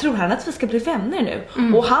 Tror han att vi ska bli vänner nu?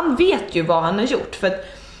 Och han vet ju vad han har gjort. För att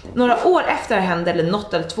några år efter det hände, eller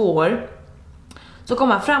något eller 2 år, så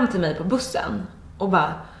kom han fram till mig på bussen och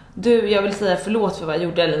bara, du, jag vill säga förlåt för vad jag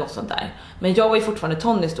gjorde eller något sånt där. Men jag var ju fortfarande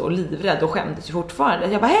tonnis då och livrädd och skämdes ju fortfarande.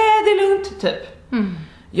 Jag bara, hej, det är lugnt, typ.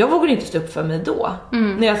 Jag vågade inte stå upp för mig då.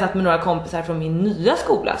 När jag satt med några kompisar från min nya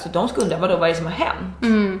skola. Så de skulle undra, vad är det som har hänt?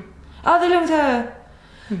 Ja, det är lugnt.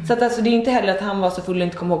 Så att alltså, det är inte heller att han var så full och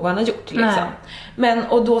inte kom ihåg vad han har gjort liksom. Men,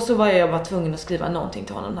 och då så var jag bara tvungen att skriva någonting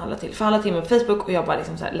till honom när han la till. För han la till mig på Facebook och jag bara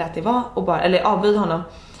liksom så här, lät det vara och bara, eller avböjde honom.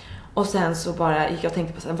 Och sen så bara gick jag och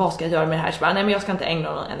tänkte på så här, vad ska jag göra med det här? Så bara, nej men jag ska inte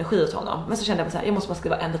ägna någon energi åt honom. Men så kände jag bara så här, jag måste bara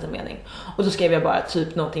skriva en liten mening. Och då skrev jag bara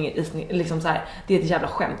typ någonting i, liksom så här, det är ett jävla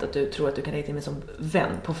skämt att du tror att du kan lägga till mig som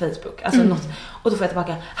vän på Facebook. Alltså något. Och då får jag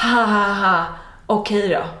tillbaka, ha. Okej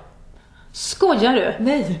då. Skojar du?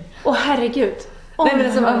 Nej. Åh herregud. Nej, men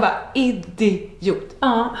alltså man bara, idiot.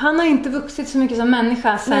 Ja, han har inte vuxit så mycket som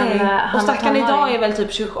människa sen han och stackaren idag är väl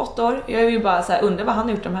typ 28 år. Jag är ju bara så här, undrar vad han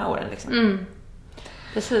har gjort de här åren liksom.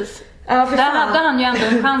 Precis. Ja, där hade han ju ändå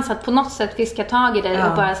en chans att på något sätt fiska tag i dig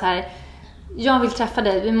och bara så här, jag vill träffa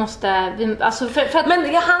dig, vi måste alltså för att...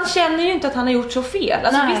 Men han känner ju inte att han har gjort så fel.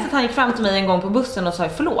 Alltså visst att han gick fram till mig en gång på bussen och sa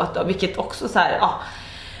förlåt då, vilket också så här, ja.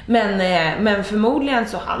 Men förmodligen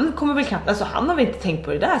så han kommer väl knappt, alltså han har väl inte tänkt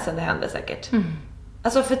på det där sen det hände säkert.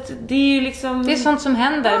 Alltså för att det är ju liksom, det är sånt som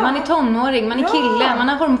händer. Man är tonåring, man är kille, man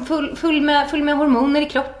har full med hormoner i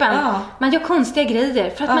kroppen. Man gör konstiga grejer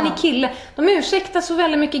för att man är kille. De ursäktar så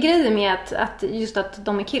väldigt mycket grejer med att just att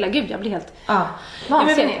de är killar. Gud, jag blir helt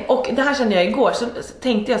vansinnig. Och det här kände jag igår, så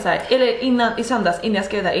tänkte jag så här, eller i söndags innan jag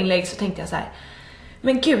skrev det här inlägg, så tänkte jag så här,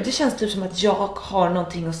 men gud, det känns typ som att jag har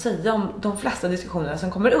någonting att säga om de flesta diskussionerna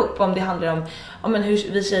som kommer upp. Om det handlar om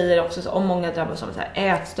hur vi tjejer också, om många drabbas av så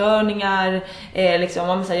här ätstörningar, liksom,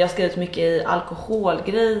 om så här, jag har skrivit mycket i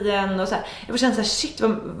alkoholgrejen och så här. Jag känner så här, shit,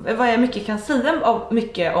 vad jag mycket kan säga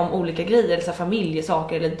mycket om olika grejer, eller så här,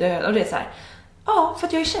 familjesaker eller död. Och det är så här, ja, för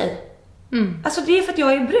att jag är tjej. Alltså det är för att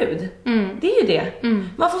jag är brud. Det är ju det.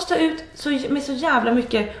 Man får stå ut med så jävla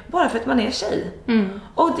mycket bara för att man är tjej.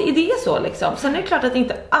 Och det är så liksom. Sen är det klart att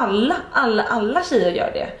inte alla tjejer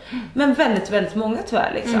gör det. Men väldigt, väldigt många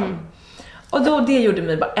tyvärr liksom. Och då, det gjorde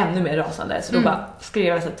mig bara ännu mer rasande. Så då bara skrev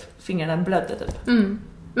jag så att fingrarna blödde typ.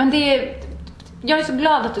 Men jag är så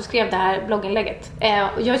glad att du skrev det här blogginlägget.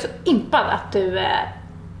 Och jag är så impad att du...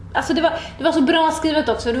 Alltså det var så bra skrivet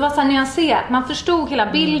också. Det var så här nyanserat. Man förstod hela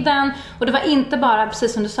bilden. Och det var inte bara,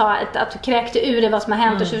 precis som du sa, att du kräkte ur det vad som har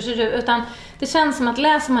hänt. Utan det känns som att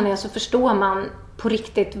läser man det så förstår man på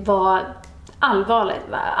riktigt vad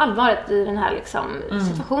allvaret i den här liksom,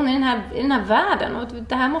 situationen, i den här världen. Och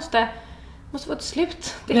det här måste få ett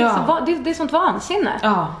slut. Det är sånt vansinne.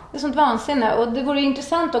 Det är sånt vansinne. Och det vore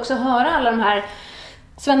intressant också att höra alla de här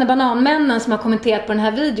svennebananmännen som har kommenterat på den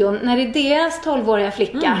här videon, när det är deras 12-åriga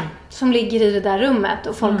flicka som ligger i det där rummet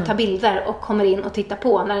och folk tar bilder och kommer in och tittar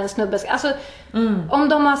på när en snubbe ska... Alltså, om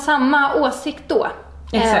de har samma åsikt då,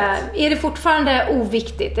 är det fortfarande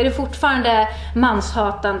oviktigt? Är det fortfarande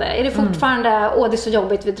manshatande? Är det fortfarande, det är så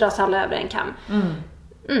jobbigt, vi dras alla över en kam?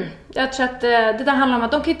 Jag tror att det där handlar om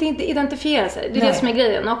att de kan inte identifiera sig. Det är det som är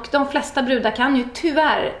grejen. Och de flesta brudar kan ju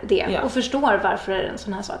tyvärr det. Och förstår varför en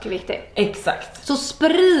sån här sak är viktig. Exakt. Så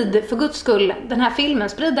sprid för Guds skull den här filmen.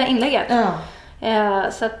 Sprid det inlägget.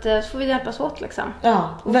 Så att så får vi hjälpas åt liksom.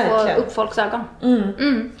 Och verkligen. få upp folks ögon.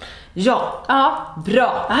 Ja.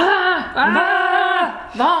 Bra.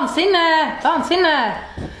 Vansinne.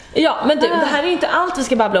 Ja, men du, det här är inte allt vi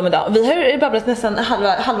ska babbla om idag. Vi har ju babblat nästan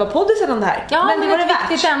halva podden sedan det här. Ja, men det var det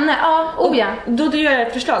viktigt ämne. Då gör jag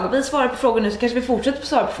ett förslag. Vi svarar på frågor nu, så kanske vi fortsätter på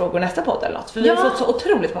svara på frågor nästa podd eller något. För vi har fått så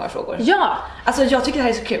otroligt många frågor. Alltså jag tycker det här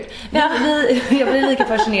är så kul. Jag blir lika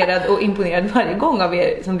fascinerad och imponerad varje gång av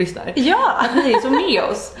er som lyssnar. Att ni är så med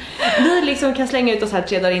oss. Vi liksom kan slänga ut oss här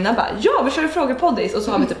 3 dagar innan bara, vi kör frågor poddis. Och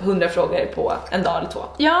så har vi typ 100 frågor på en dag eller 2.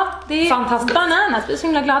 Ja, det är fantastiskt. Bananas, vi är så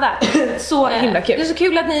himla glada. Så himla kul. Det är så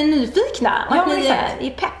kul att ni ni är nyfikna och Ja, att ni exakt. är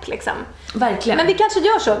pepp liksom. Verkligen. Men vi kanske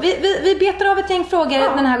gör så. Vi betar av ett gäng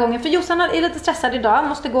frågor den här gången. För Jossan är lite stressad idag,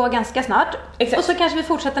 måste gå ganska snart. Exakt. Och så kanske vi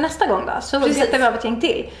fortsätter nästa gång då. Så betar vi av ett gäng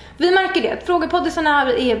till. Vi märker det. Frågepoddisarna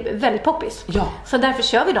är väldigt poppis. Ja. Så därför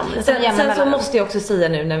kör vi dem. Sen så måste jag också säga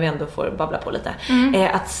nu när vi ändå får babbla på lite.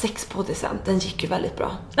 Att sexpoddisen, den gick ju väldigt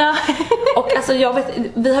bra. Ja. Och alltså jag vet,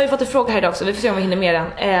 vi har ju fått en fråga här idag också. Vi får se om vi hinner med den.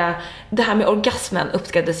 Det här med orgasmen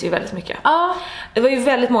uppskattades ju väldigt mycket. Ja. Det var ju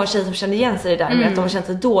väldigt många tjejer som kände igen sig i det där med att de har känt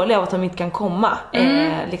sig dåliga av att de inte kan komma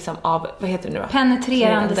liksom av, vad heter det nu då?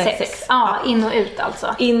 Penetrerande sex. Ja, in och ut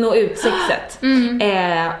alltså. In och ut sexet.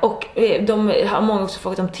 Och de har många också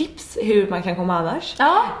frågat om tips hur man kan komma annars.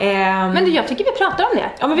 Ja. Men jag tycker vi pratar om det.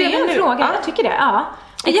 Ja, men det är en fråga, jag tycker det. Ja.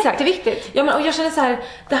 Det är Exakt. Jätteviktigt. Ja, men och jag känner så här,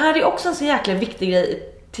 det här är också en så jäkla viktig grej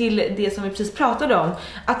till det som vi precis pratade om,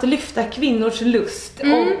 att lyfta kvinnors lust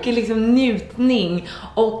och liksom njutning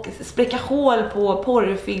och spräcka hål på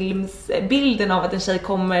porrfilmsbilden av att en tjej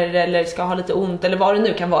kommer eller ska ha lite ont eller vad det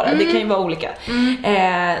nu kan vara. Det kan ju vara olika.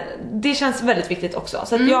 Det känns väldigt viktigt också.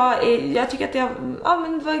 Så att jag tycker att det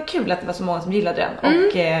var kul att det var så många som gillade den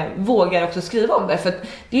och vågar också skriva om det, för att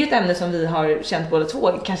det är ju ett ämne som vi har känt båda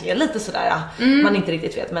två kanske är lite sådär man inte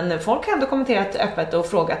riktigt vet, men folk har ändå kommenterat öppet och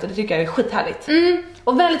frågat och det tycker jag är skithärligt.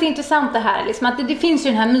 Och väldigt intressant det här, liksom, att det finns ju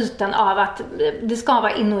den här myten av att det ska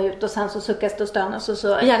vara in och ut och sen så suckas det och stönas och så.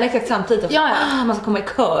 Gärna exakt samtidigt också. Ja. Man ska komma i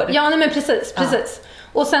kör. Ja, nej, men precis.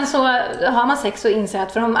 Och sen så har man sex och inser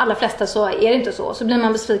att för de allra flesta så är det inte så. Så blir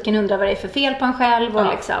man besviken och undrar vad det är för fel på en själv och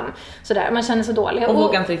liksom sådär. Man känner sig dålig. Och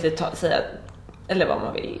vågar inte riktigt säga eller vad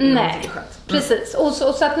man vill. Nej, precis. Och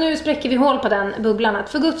så att nu spräcker vi hål på den bubblan. Att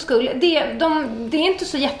för guds skull, det är inte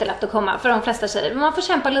så jättelätt att komma för de flesta tjejer. Man får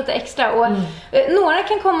kämpa lite extra. Och några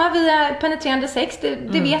kan komma via penetrerande sex.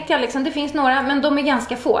 Det vet jag liksom. Det finns några, men de är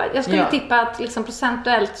ganska få. Jag skulle tippa att liksom,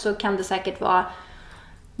 procentuellt så kan det säkert vara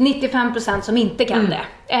 95% som inte kan det.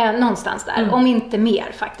 Någonstans där. Om inte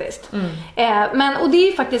mer faktiskt. Och det är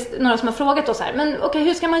ju faktiskt några som har frågat oss här. Men okej,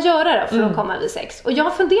 hur ska man göra då för att komma vid sex? Och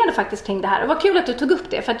jag funderade faktiskt kring det här. Och vad kul att du tog upp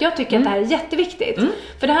det. För att jag tycker att det här är jätteviktigt.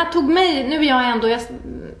 För det här tog mig, nu är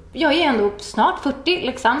jag är ändå snart 40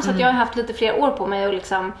 liksom. Så att jag har haft lite fler år på mig att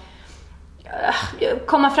liksom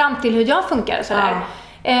komma fram till hur jag funkar och sådär.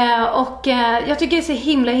 Och jag tycker det är så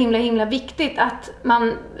himla viktigt att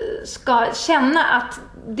man ska känna att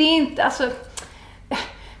det är inte, alltså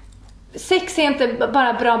sex är inte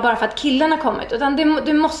bara bra bara för att killarna kommit, utan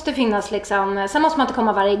det måste finnas liksom, sen måste man inte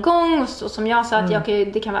komma varje gång och som jag sa att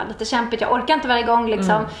det kan vara lite kämpigt, jag orkar inte varje gång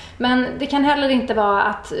liksom, men det kan heller inte vara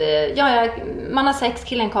att man har sex,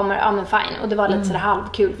 killen kommer, men fine, och det var lite sådär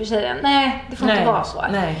halvkul för tjejen. Nej, det får inte vara så.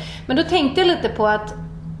 Men då tänkte jag lite på att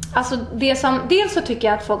alltså dels så tycker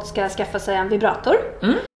jag att folk ska skaffa sig en vibrator.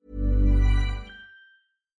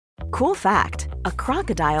 Cool fact, a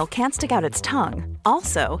crocodile can't stick out its tongue.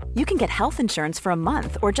 Also, you can get health insurance for a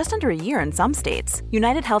month or just under a year in some states.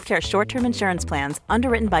 United Healthcare short-term insurance plans,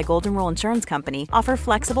 underwritten by Golden Rule Insurance Company, offer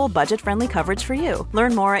flexible, budget-friendly coverage for you.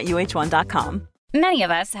 Learn more at uh1.com. Many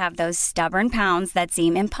of us have those stubborn pounds that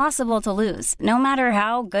seem impossible to lose, no matter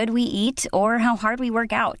how good we eat or how hard we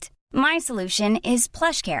work out. My solution is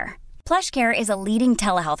PlushCare. PlushCare is a leading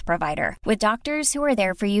telehealth provider with doctors who are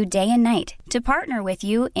there for you day and night to partner with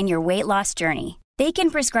you in your weight loss journey. They can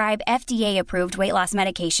prescribe FDA-approved weight loss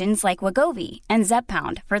medications like Wegovy and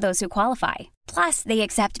Zepbound for those who qualify. Plus, they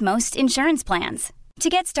accept most insurance plans. To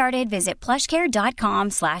get started, visit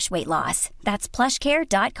plushcare.com/weightloss. That's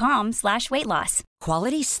plushcare.com/weightloss.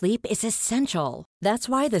 Quality sleep is essential. That's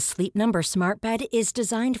why the Sleep Number Smart Bed is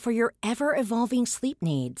designed for your ever-evolving sleep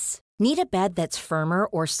needs. Need a bed that's firmer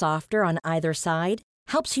or softer on either side?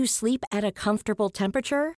 Helps you sleep at a comfortable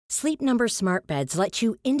temperature? Sleep Number Smart Beds let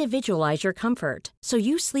you individualize your comfort, so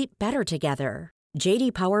you sleep better together.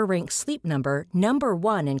 JD Power ranks Sleep Number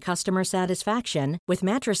 #1 in customer satisfaction with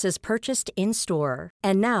mattresses purchased in-store.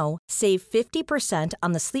 And now, save 50%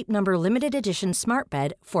 on the Sleep Number Limited Edition Smart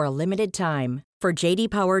Bed for a limited time. For JD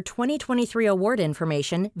Power 2023 award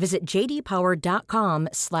information, visit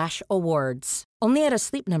jdpower.com/awards. Only at a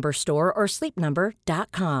Sleep Number store or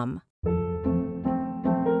sleepnumber.com.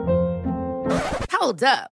 Hold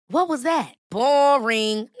up. What was that?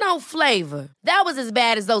 Boring. No flavor. That was as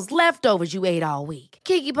bad as those leftovers you ate all week.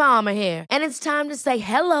 Keke Palmer here, and it's time to say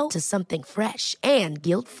hello to something fresh and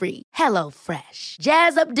guilt-free. Hello Fresh.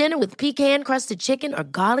 Jazz up dinner with pecan-crusted chicken or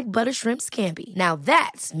garlic butter shrimp scampi. Now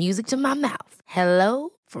that's music to my mouth. Hello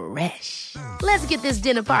Fresh. Let's get this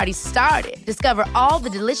dinner party started. Discover all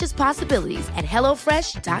the delicious possibilities at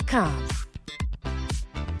hellofresh.com.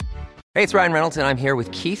 Hey, it's Ryan Reynolds, and I'm here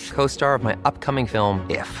with Keith, co-star of my upcoming film,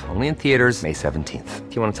 If, only in theaters May 17th.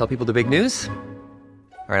 Do you want to tell people the big news?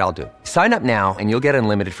 All right, I'll do it. Sign up now and you'll get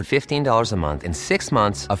unlimited for $15 a month and 6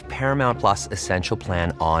 months of Paramount Plus Essential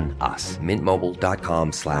Plan on us.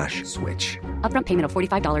 MintMobile.com/switch. Upfront payment of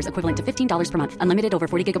 $45 equivalent to $15 per month. Unlimited over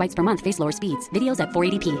 40 gigabytes per month. Face lower speeds. Videos at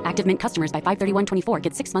 480p. Active Mint customers by 531.24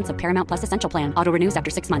 get 6 months of Paramount Plus Essential Plan. Auto renews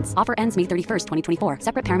after 6 months. Offer ends May 31st, 2024.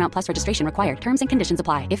 Separate Paramount Plus registration required. Terms and conditions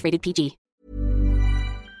apply if rated PG.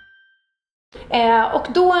 Och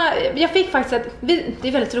då, jag fick faktiskt det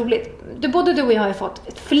är väldigt roligt. Både du och jag har ju fått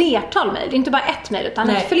ett flertal mejl. Det är inte bara ett mejl utan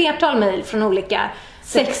ett flertal mejl från olika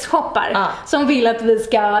sexshoppar som vill att vi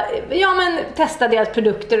ska testa deras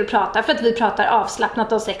produkter och prata, för att vi pratar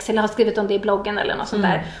avslappnat om sex eller har skrivit om det i bloggen eller något sånt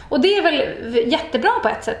där. Och det är väl jättebra på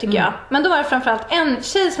ett sätt tycker jag. Men då var det framförallt en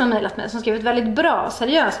tjej som har mejlat mig som skrev ett väldigt bra,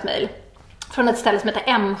 seriöst mejl från ett ställe som heter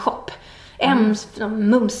M-shop.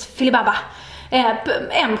 Mums filibaba.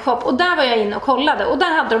 M-shop, och där var jag inne och kollade och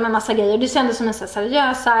där hade de en massa grejer. Det kändes som en så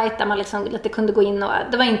seriös sajt där man liksom lite kunde gå in och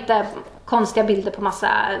det var inte konstiga bilder på massa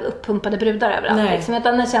uppumpade brudar överallt liksom,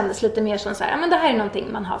 utan det kändes lite mer som så här, men det här är någonting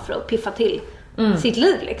man har för att piffa till sitt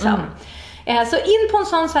liv liksom. Så in på en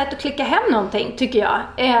sån sajt och klicka hem någonting tycker jag.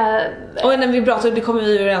 Och en vibrator, det kommer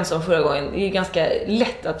vi överens om förra gången. Det är ganska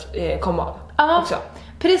lätt att komma av också.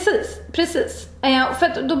 Precis. För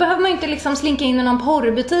att då behöver man ju inte liksom slinka in i någon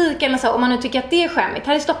porrbutik eller så, om man nu tycker att det är skämmigt.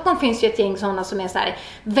 Här i Stockholm finns ju ett gäng sådana som är så här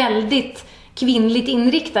väldigt kvinnligt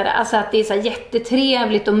inriktade. Alltså att det är så här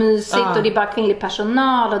jättetrevligt och mysigt och det är bara kvinnlig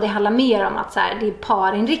personal och det handlar mer om att så här, det är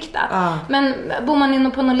parinriktat. Men bor man inne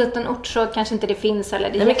på någon liten ort så kanske inte det finns eller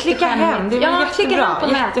det är klicka hem, det är väl jättebra, hem på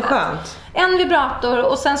jätteskönt. Nätet. En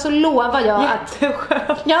vibrator och sen så lovar jag jätteskönt.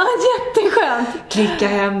 att... Ja, jätteskönt. Klicka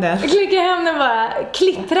hem den bara.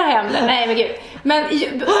 Klittra hem den. Nej men gud. Men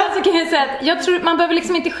så kan jag säga att jag tror man behöver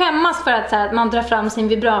liksom inte skämmas för att, så här, att man drar fram sin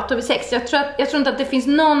vibrator vid sex. Jag tror inte att det finns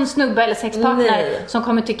någon snubbe eller sexpartner som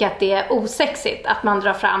kommer tycka att det är osexigt att man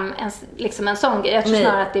drar fram en sån grej. Jag tror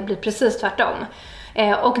snarare att det blir precis tvärtom.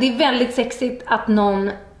 Och det är väldigt sexigt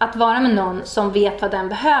att vara med någon som vet vad den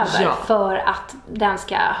behöver för att den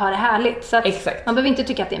ska ha det härligt. Så att man behöver inte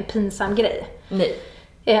tycka att det är en pinsam grej. Nej.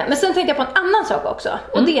 Men sen tänkte jag på en annan sak också.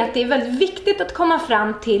 Och det är att det är väldigt viktigt att komma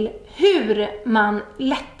fram till hur man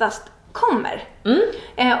lättast kommer.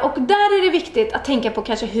 Och där är det viktigt att tänka på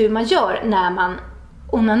kanske hur man gör när man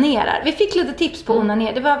onanerar. Vi fick lite tips på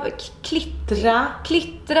onanera. Det var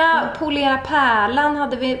klittra, polera pärlan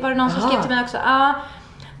var det någon som skrev till mig också. Ja,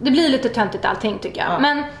 det blir lite töntigt allting tycker jag.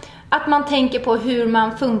 Men att man tänker på hur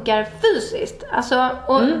man funkar fysiskt. Alltså,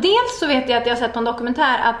 och dels så vet jag att jag har sett på en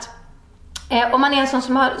dokumentär att om man är en sån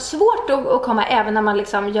som har svårt att komma även när man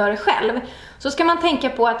liksom gör det själv, så ska man tänka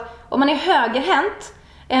på att om man är högerhänt,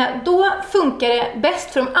 då funkar det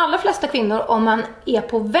bäst för de allra flesta kvinnor om man är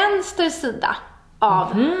på vänster sida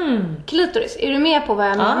av klitoris. Är du med på vad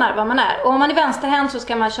jag menar, vad man är? Och om man är vänsterhänt så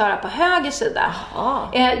ska man köra på höger sida.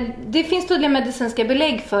 Det finns tydligen medicinska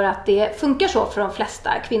belägg för att det funkar så för de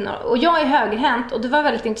flesta kvinnor. Och jag är högerhänt och det var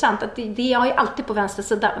väldigt intressant att jag är alltid på vänster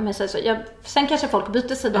sida. Om jag säger så. Sen kanske folk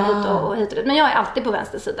byter sida hit och hit och dit, men jag är alltid på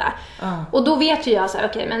vänster sida. Och då vet ju jag så här,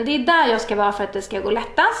 okej, men det är där jag ska vara för att det ska gå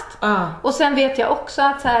lättast. Och sen vet jag också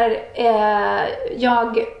att så här,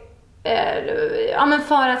 men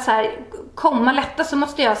för att så här komma lättast så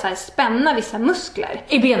måste jag så här spänna vissa muskler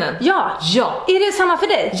i benen. Ja. Är det samma för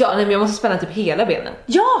dig? Ja, nej, men jag måste spänna typ hela benen.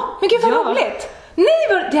 Ja, men gud vad roligt.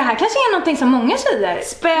 Nej, det här kanske är någonting som många tjejer.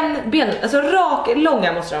 Spänn benen, alltså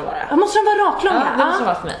raklånga måste de vara. Måste de vara raklånga? Ja, det måste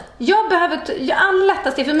vara för mig. Jag behöver all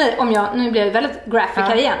lättast är för mig om jag, nu blir jag väldigt graphic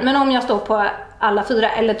här igen, men om jag står på alla fyra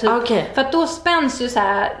eller typ, för att då spänns ju så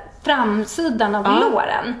här framsidan av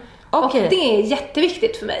låren. Och det är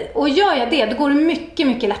jätteviktigt för mig. Och gör jag det, då går det mycket,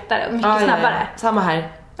 mycket lättare och mycket snabbare. Ja. Samma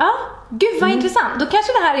här. Ja, gud vad intressant. Då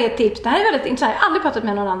kanske det här är ett tips. Det här är väldigt intressant. Jag har aldrig pratat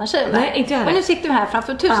med någon annan tjej om det här. Nej, inte jag. Och nu sitter vi här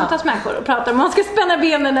framför tusentals människor och pratar om man ska spänna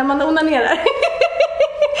benen när man onanerar.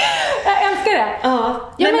 Jag älskar det.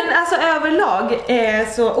 Nej, men alltså överlag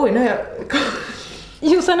så... Oj, nu har jag...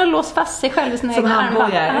 Jossan har låst fast sig själv i sina egna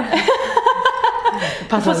armband.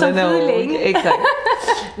 Passande nog. Exakt.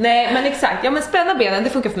 Nej, men exakt. Ja, men spänna benen, det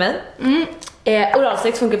funkar för mig.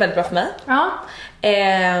 Oralsex funkar väldigt bra för mig.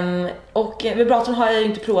 Och vibratorn har jag ju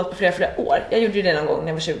inte provat på flera år. Jag gjorde ju det någon gång när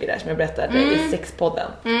jag var 20 där, som jag berättade i sexpodden.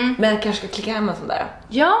 Men jag kanske ska klicka hem en sån där.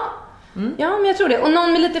 Ja, men jag tror det. Och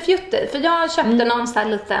någon med lite fjutt i. För jag köpte någon sån här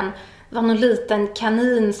liten... var någon liten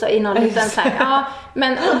kanin så i någon liten så här,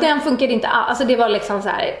 men och den funkade inte alls. Alltså det var liksom så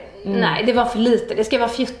här, nej, det var för lite. Det ska vara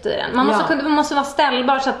fjutt i den. Man måste vara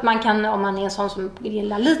ställbar så att man kan, om man är en sån som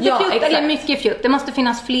gillar lite fjutt eller mycket fjutt. Det måste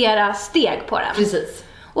finnas flera steg på den. Precis.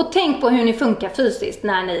 Och tänk på hur ni funkar fysiskt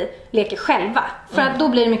när ni leker själva. För att då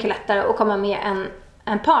blir det mycket lättare att komma med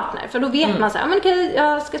en partner. För då vet man så här, men okej,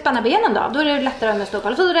 jag ska spänna benen då är det lättare om jag står på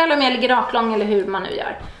alla fyra eller om jag ligger raklång eller hur man nu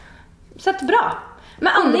gör. Så att bra.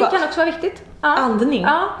 Men andning kan också vara viktigt. Ja. Andning?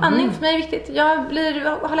 Ja, andning för mig är viktigt. Jag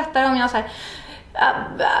har lättare om jag så här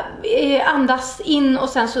andas in och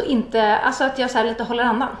sen så inte, alltså att jag så här lite håller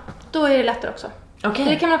andan. Då är det lättare också. Okay.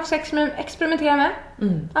 Det kan man också experimentera med.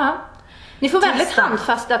 Ja. Ni får väldigt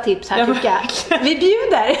handfasta tips här tycker jag. Vi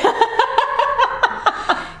bjuder.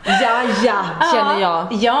 Ja, känner jag.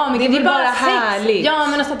 Ja, men det är bara härligt. Ja,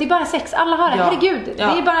 men alltså, det är bara sex. Alla har det. Ja. Herregud.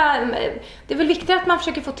 Ja. Det är väl viktigt att man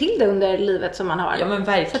försöker få till det under livet som man har. Ja, men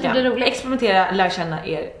verkligen. Så att det blir roligt. Experimentera, lär känna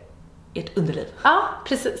ert underliv. Ja,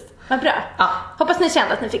 precis. Vad bra. Ja. Hoppas ni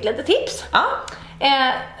kände att ni fick lite tips. Ja.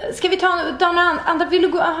 Ska vi ta några andra? Vill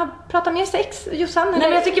du prata mer sex, Jossan? Nej,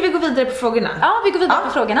 men jag tycker vi går vidare på frågorna. Ja, vi går vidare på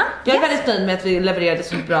frågorna. Jag är väldigt nöjd med att vi levererade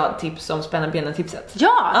så bra tips om spänna benen-tipset.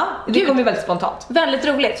 Ja. Det kommer ju väldigt spontant. Väldigt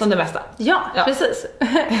roligt. Som det mesta. Ja, precis.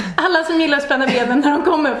 Alla som gillar att spänna benen när de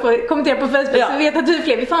kommer får kommentera på Facebook så vet att du är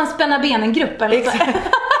fler. Vi får en spänna benen-grupp eller så.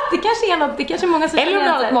 Det kanske är något, det kanske är många som eller om du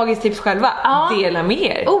har ett magiskt tips själva. Dela med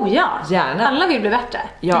er. Gärna. Alla vill bli bättre.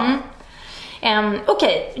 Ja.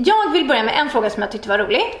 Okej, jag vill börja med en fråga som jag tyckte var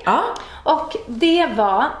rolig. Ja. Och det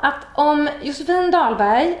var att om Josefin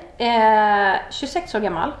Dahlberg, 26 år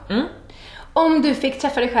gammal, om du fick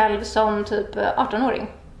träffa dig själv som typ 18-åring,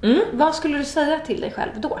 vad skulle du säga till dig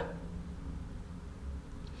själv då?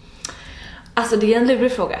 Alltså det är en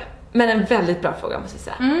lurig fråga, men en väldigt bra fråga måste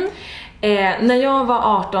jag säga. När jag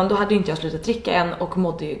var 18 då hade inte jag slutat dricka än och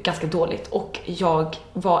mådde ju ganska dåligt. Och jag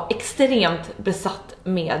var extremt besatt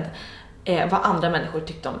med vad andra människor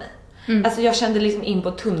tyckte om mig. Alltså jag kände liksom in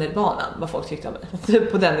på tunnelbanan vad folk tyckte om mig.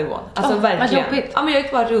 Typ på den nivån. Alltså verkligen. Ja, men jag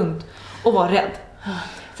gick bara runt och var rädd.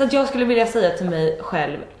 Så att jag skulle vilja säga till mig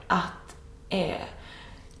själv att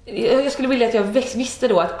jag skulle vilja att jag visste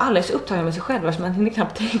då att alla är så upptagna med sig själva så man hinner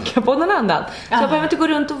knappt tänka på någon annan. Så jag behöver inte gå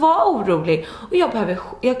runt och vara orolig. Och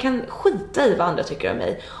jag kan skita i vad andra tycker om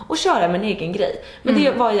mig och köra min egen grej. Men det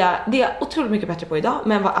är jag otroligt mycket bättre på idag,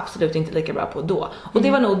 men var absolut inte lika bra på då. Och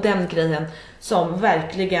det var nog den grejen som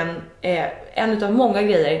verkligen en av många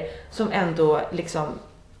grejer som ändå liksom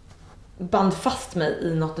band fast mig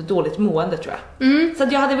i något dåligt mående, tror jag. Så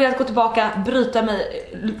att jag hade velat gå tillbaka, bryta mig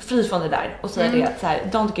fri från det där och säga det så här,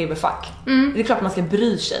 don't give a fuck. Det är klart man ska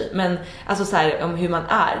bry sig, men alltså så här, om hur man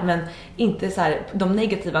är, men inte så här, de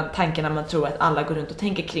negativa tankarna man tror att alla går runt och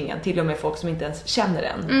tänker kring en, till och med folk som inte ens känner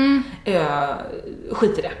en.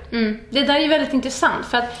 Skit i det. Det där är ju väldigt intressant,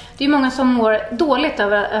 för att det är många som mår dåligt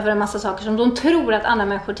över en massa saker som de tror att andra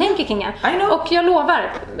människor tänker kring en. Och jag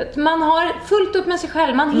lovar, man har fullt upp med sig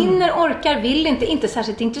själv, man hinner, orkar, vill inte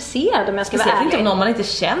särskilt intresserad om jag ska vara ärlig. Inte om någon man inte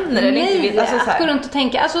känner eller inte vet. Alltså, att gå runt och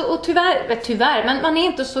tänka, alltså, och tyvärr, men man är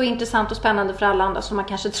inte så intressant och spännande för alla andra som man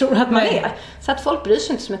kanske tror att man är. Så att folk bryr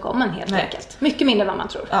sig inte så mycket om en helt enkelt. Mycket mindre än vad man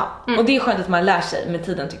tror. Ja, och det är skönt att man lär sig med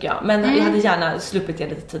tiden tycker jag. Men jag hade gärna sluppit det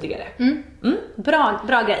lite tidigare.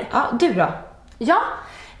 Bra grej. Ja, du då? Ja,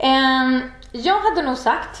 jag hade nog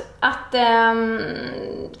sagt att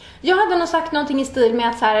jag hade nog sagt någonting i stil med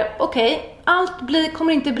att så här, okej, allt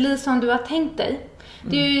kommer inte bli som du har tänkt dig.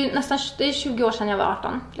 Det är ju det är 20 år sedan jag var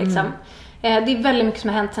 18 liksom. Det är väldigt mycket som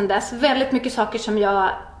har hänt sedan dess. Väldigt mycket saker som jag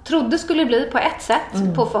trodde skulle bli på ett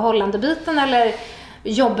sätt, på förhållandebiten eller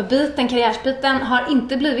jobbbiten, karriärsbiten, har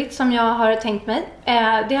inte blivit som jag har tänkt mig.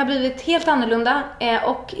 Det har blivit helt annorlunda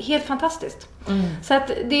och helt fantastiskt. Så att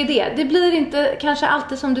det är det. Det blir inte kanske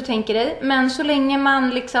alltid som du tänker dig, men så länge man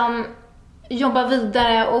liksom jobbar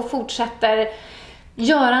vidare och fortsätter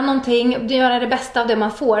göra någonting, göra det bästa av det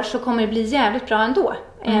man får, så kommer det bli jävligt bra ändå.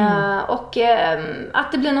 Och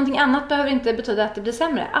att det blir någonting annat behöver inte betyda att det blir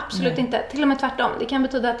sämre. Absolut inte. Till och med tvärtom. Det kan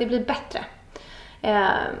betyda att det blir bättre.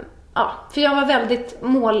 Ja, för jag var väldigt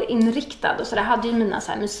målinriktad och så där, hade ju mina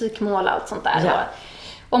så här musikmål och allt sånt där. Ja.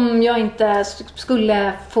 Och om jag inte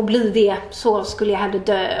skulle få bli det så skulle jag hellre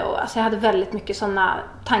dö. Och, alltså, jag hade väldigt mycket sådana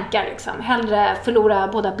tankar liksom. Hellre förlora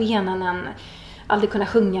båda benen än aldrig kunna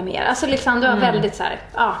sjunga mer. Alltså liksom, det var väldigt så här,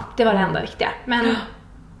 ja, det var det enda viktiga. Men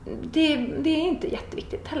det är inte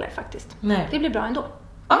jätteviktigt heller faktiskt. Nej. Det blir bra ändå.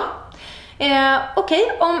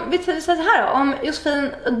 Okej, om vi säger så här då, om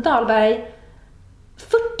Josefin Dahlberg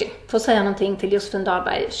 40 får säga någonting till Josefin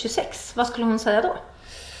Dahlberg 26, vad skulle hon säga då?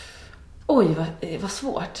 Oj, vad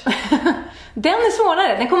svårt. Den är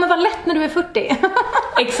svårare, den kommer vara lätt när du är 40.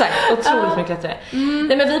 Exakt, otroligt mycket lättare.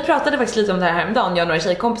 Nej, men vi pratade faktiskt lite om det här häromdagen, jag och några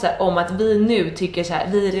tjejkompisar, om att vi nu tycker så här,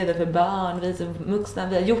 vi är redo för barn, vi är så vuxna,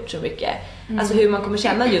 vi har gjort så mycket. Alltså hur man kommer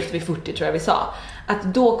känna just vid 40 tror jag vi sa. Att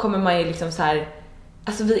då kommer man ju liksom så här,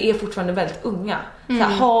 alltså vi är fortfarande väldigt unga. Så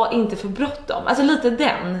här, ha inte för bråttom. Alltså lite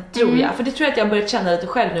den, tror jag. För det tror jag att jag har börjat känna lite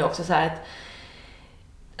själv nu också så här att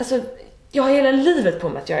alltså jag har hela livet på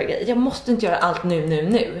mig att göra grejer. Jag måste inte göra allt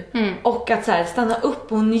nu. Och att så här, stanna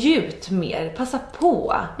upp och njut mer. Passa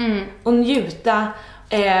på och njuta.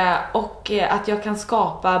 Och att jag kan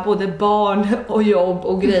skapa både barn och jobb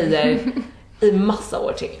och grejer i massa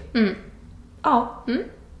år till. Ja.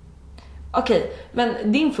 Okej,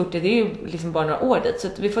 men din 40, det är ju liksom bara några år dit. Så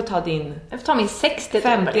att vi får ta din... Jag får ta min 60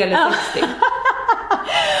 50 eller 60.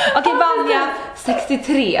 Okej, Vanja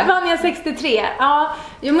 63. Vanja 63. Ja,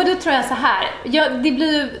 jo, men då tror jag så här. Ja,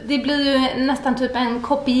 det blir ju nästan typ en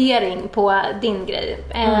kopiering på din grej.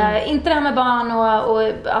 Inte det här med barn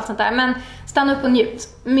och allt sånt där, men stanna upp och njut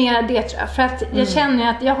med det, tror jag. För att jag känner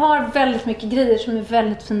att jag har väldigt mycket grejer som är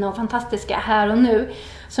väldigt fina och fantastiska här och nu,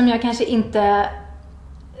 som jag kanske inte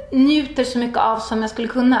njuter så mycket av som jag skulle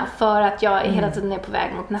kunna, för att jag hela tiden är på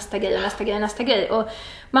väg mot nästa grej. Och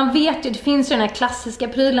man vet ju, det finns ju den här klassiska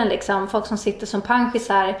prylen liksom, folk som sitter som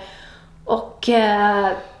panschisar och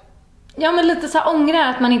ja, men lite så här ångrar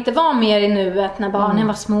att man inte var mer i nuet när barnen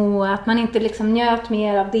var små, att man inte liksom njöt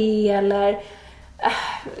mer av det, eller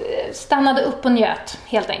stannade upp och njöt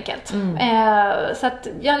helt enkelt. Så att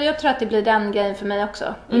jag tror att det blir den grejen för mig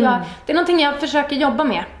också. Det är någonting jag försöker jobba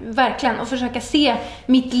med, verkligen, och försöka se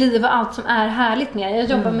mitt liv och allt som är härligt med. Jag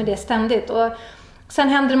jobbar med det ständigt, och sen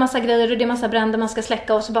händer det massa grejer och det är massa bränder man ska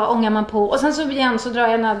släcka, och så bara ångar man på, och sen så igen så drar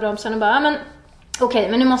jag nödbromsen och bara, men okej,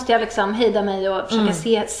 men nu måste jag liksom hejda mig och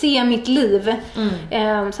försöka se mitt liv.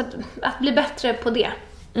 Så att bli bättre på det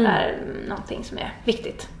är någonting som är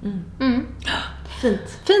viktigt.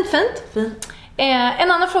 Fint.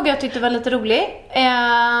 En annan fråga jag tyckte var lite rolig.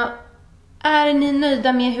 Är ni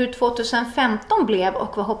nöjda med hur 2015 blev,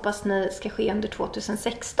 och vad hoppas ni ska ske under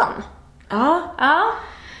 2016? Ja.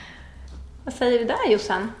 Vad säger du där,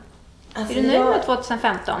 Jossan? Alltså, är du nöjd med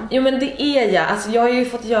 2015? Jo, men det är jag. Alltså, jag har ju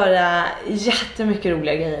fått göra jättemycket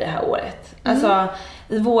roliga grejer det här året. Alltså,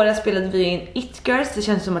 i våras spelade vi in It Girls. Det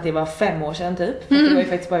känns som att det var 5 år sedan typ. För det var ju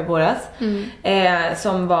faktiskt bara i våras.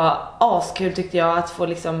 Som var askul, tyckte jag, att få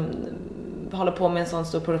liksom hålla på med en sån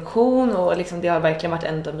stor produktion. Och liksom, det har verkligen varit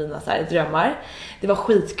en av mina så här drömmar. Det var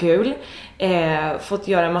skitkul. Fått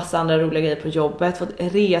göra en massa andra roliga grejer på jobbet. Fått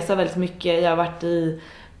resa väldigt mycket. Jag har varit i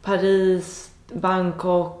Paris,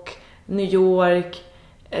 Bangkok, New York,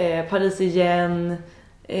 Paris igen,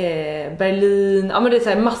 Berlin. Ja, men det är så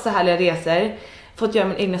här massa härliga resor. Fått göra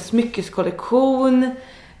min egna smyckeskollektion.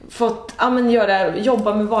 Fått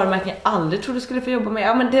jobba med varumärken jag aldrig trodde skulle få jobba med.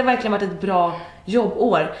 Ja, men det har verkligen varit ett bra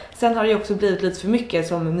jobbår. Sen har det ju också blivit lite för mycket,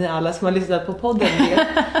 som ni alla som har lyssnat på podden vet.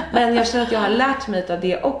 Men jag känner att jag har lärt mig av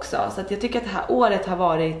det också. Så att jag tycker att det här året har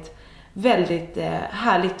varit väldigt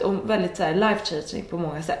härligt och väldigt så här life-changing på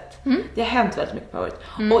många sätt. Det har hänt väldigt mycket på året.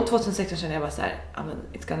 Och 2016 känner jag bara så här,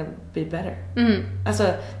 it's gonna be better. Alltså,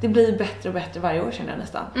 det blir bättre och bättre varje år, känner jag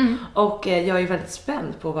nästan. Och jag är väldigt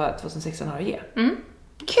spänd på vad 2016 har att ge.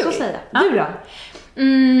 Kul. Så säger jag. Du då?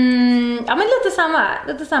 Ja, men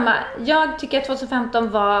lite samma. Jag tycker att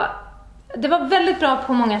 2015 var väldigt bra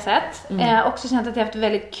på många sätt. Också känt att jag haft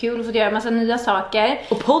väldigt kul och fått göra en massa nya saker.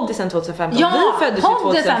 Och poddisen 2015. Ja, vi föddes ju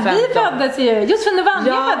 2015. Vi föddes ju. Just för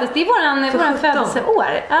Vanja föddes. Det är våran födelseår.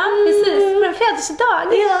 Ja, precis. Vår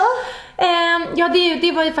födelsedag. Ja,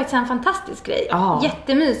 det var ju faktiskt en fantastisk grej.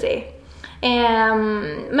 Jättemysig.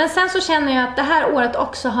 Men sen så känner jag att det här året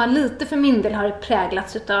också har lite för min del har det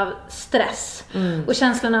präglats utav stress. Och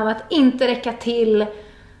känslan av att inte räcka till,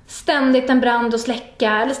 ständigt en brand att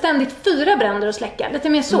släcka, eller ständigt 4 bränder att släcka. Lite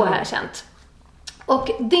mer så har jag känt.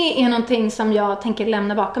 Och det är någonting som jag tänker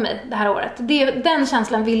lämna bakom mig det här året. Den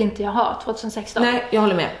känslan vill inte jag ha 2016. Nej, jag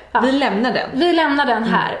håller med. Ja. Vi lämnar den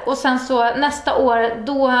här. Och sen så nästa år,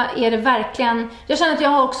 då är det verkligen... Jag känner att jag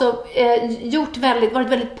har också varit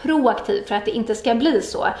väldigt proaktiv för att det inte ska bli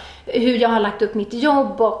så. Hur jag har lagt upp mitt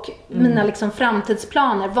jobb och mina liksom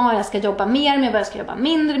framtidsplaner. Vad jag ska jobba mer med, vad jag ska jobba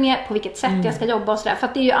mindre med, på vilket sätt jag ska jobba och sådär. För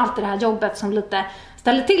att det är ju alltid det här jobbet som lite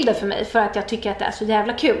ställer till det för mig. För att jag tycker att det är så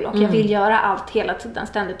jävla kul. Och jag vill göra allt hela tiden,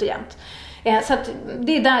 ständigt och jämt. Så att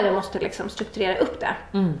det är där jag måste liksom strukturera upp det.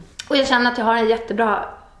 Och jag känner att jag har en jättebra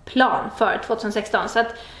plan för 2016. Så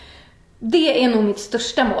att det är nog mitt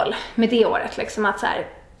största mål med det året. Liksom att så här,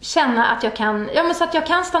 känna att jag kan, så att jag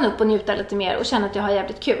kan stanna upp och njuta lite mer och känna att jag har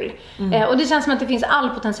jävligt kul. Och det känns som att det finns all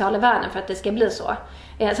potential i världen för att det ska bli så.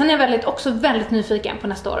 Sen är jag också väldigt nyfiken på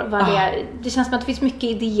nästa år. Det känns som att det finns mycket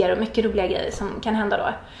idéer och mycket roliga grejer som kan hända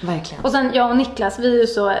då. Verkligen. Och sen jag och Niklas, vi är ju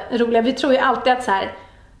så roliga. Vi tror ju alltid att så här,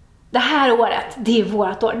 det här året, det är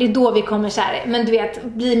vårt år. Det är då vi kommer så här, men du vet,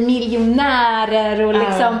 bli miljonärer och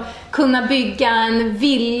liksom kunna bygga en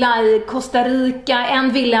villa i Costa Rica,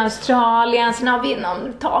 en villa i Australien, sen har vi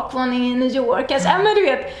någon takvåning i New York. Alltså, men du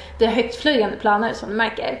vet, det är högtflygande planer som du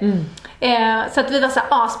märker. Så att vi var så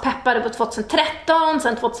här aspeppade på 2013,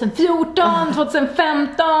 sen 2014,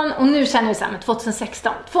 2015 och nu känner vi så här med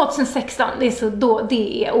 2016, det är så då,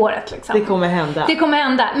 det är året liksom. Det kommer hända. Det kommer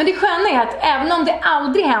hända. Men det sköna är att även om det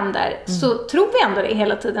aldrig händer så tror vi ändå det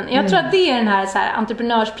hela tiden. Jag tror att det är den här, så här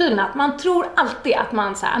entreprenörsprylen, att man tror alltid att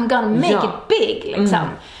man så här, I'm gonna make it big liksom.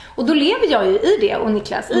 Och då lever jag ju i det, och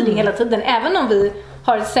Niklas i det hela tiden, även om vi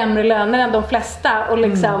har sämre löner än de flesta och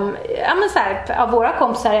liksom, ja men så här, av våra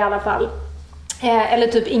kompisar i alla fall, eller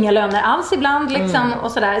typ inga löner alls ibland liksom,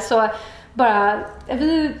 och sådär, så bara är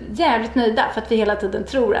vi jävligt nöjda för att vi hela tiden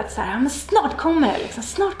tror att så här, ja, men snart kommer det liksom,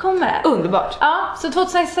 snart kommer det. Underbart. Ja, så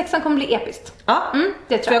 2016 kommer bli episkt. Ja,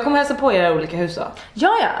 det tror för jag kommer hälsa på era olika hus då.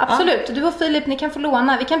 Ja, absolut. Du och Filip, ni kan få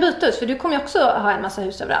låna. Vi kan byta hus, för du kommer ju också ha en massa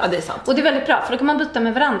hus överallt. Ja, det är sant. Och det är väldigt bra, för då kan man byta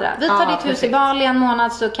med varandra. Vi tar ditt hus i Bali en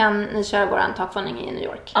månad, så kan ni köra våran takvåning i New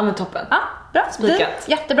York. Ja, men toppen. Ja, bra. Spikat.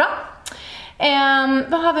 Jättebra.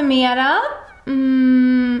 Vad har vi mera?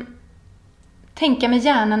 Tänka med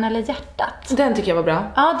hjärnan eller hjärtat. Den tycker jag var bra.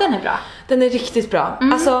 Ja, den är bra. Den är riktigt bra.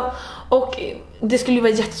 Alltså, och det skulle ju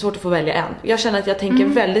vara jättesvårt att få välja en. Jag känner att jag tänker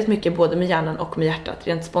väldigt mycket både med hjärnan och med hjärtat,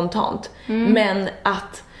 rent spontant. Men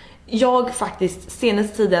att jag faktiskt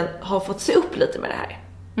senaste tiden har fått se upp lite med det här.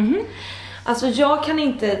 Alltså jag kan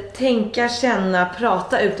inte tänka, känna,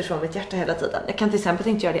 prata utifrån mitt hjärta hela tiden. Jag kan till exempel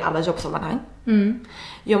inte göra det i alla jobbsammanhang.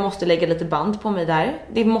 Jag måste lägga lite band på mig där.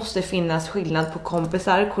 Det måste finnas skillnad på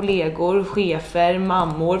kompisar, kollegor, chefer,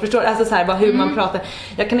 mammor. Förstår du? Alltså så här, bara hur man pratar.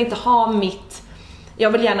 Jag kan inte ha mitt... Jag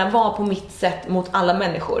vill gärna vara på mitt sätt mot alla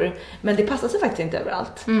människor. Men det passar sig faktiskt inte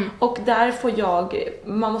överallt. Och där får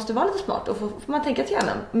man måste vara lite smart. Och får man tänka till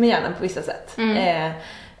hjärnan på vissa sätt.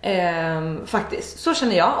 Faktiskt. Så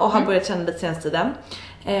känner jag och har börjat känna lite senaste tiden.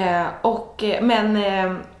 Men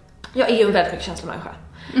jag är ju en väldigt mycket känslomänniska.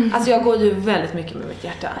 Alltså jag går ju väldigt mycket med mitt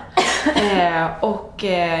hjärta.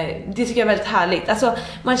 Det tycker jag är väldigt härligt. Alltså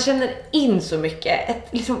man känner in så mycket. Ett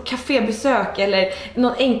liksom kafébesök eller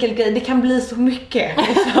någon enkel grej, det kan bli så mycket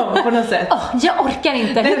liksom, på något sätt. Jag orkar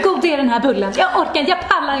inte. Hur god är den här bullen? Jag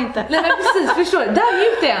pallar inte. Nej men precis, förstår du? Där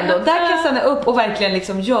njuter jag ändå. Där kan jag stanna upp och verkligen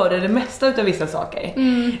liksom göra det mesta utav vissa saker.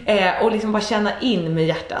 Och liksom bara känna in med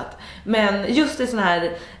hjärtat. Men just i sån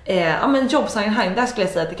här jobbsammanhang, där skulle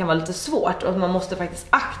jag säga att det kan vara lite svårt. Och att man måste faktiskt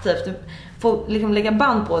aktivt få liksom lägga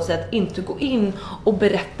band på sig att inte gå in och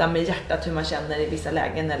berätta med hjärtat hur man känner i vissa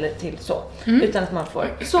lägen eller till så. Utan att man får,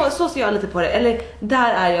 så ser jag lite på det. Eller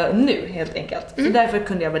där är jag nu helt enkelt. Så därför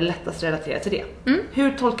kunde jag väl lättast relatera till det.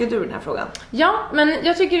 Hur tolkar du den här frågan? Ja, men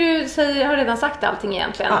jag tycker du har redan sagt allting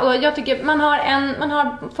egentligen. Och jag tycker man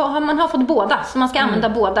har fått båda. Så man ska använda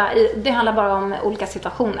båda. Det handlar bara om olika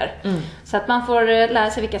situationer. Så att man får lära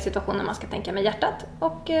sig vilka situationer man ska tänka med hjärtat.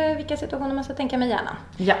 Och vilka situationer man ska tänka med hjärnan.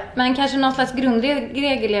 Ja. Men kanske någon slags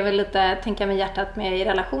grundregel är väl lite tänka med hjärtat med i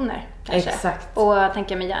relationer. Kanske. Exakt. Och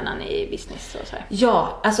tänka med hjärnan i business och så här.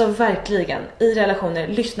 Ja, alltså verkligen. I relationer,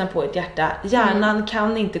 lyssna på ett hjärta. Hjärnan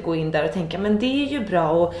kan inte gå in där och tänka, men det är ju bra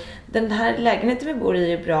och den här lägenheten vi bor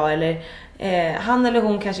i är bra. Eller han eller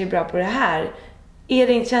hon kanske är bra på det här.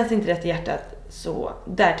 Känns inte rätt i hjärtat, så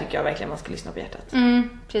där tycker jag verkligen man ska lyssna på hjärtat.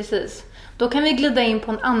 Precis. Då kan vi glida in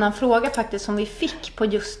på en annan fråga faktiskt som vi fick på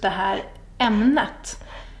just det här ämnet.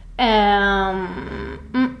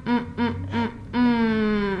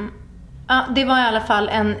 Det var i alla fall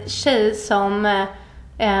en tjej som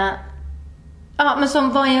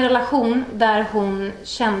som var i en relation där hon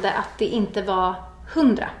kände att det inte var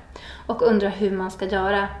 100 och undrar hur man ska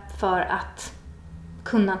göra för att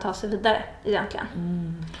kunna ta sig vidare egentligen.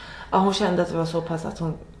 Ja, hon kände att det var så pass att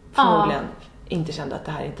hon förmodligen inte kände att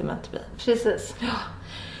det här inte meant to be. Precis. Ja.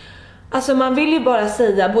 Alltså man vill ju bara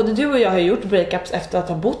säga, både du och jag har gjort breakups efter att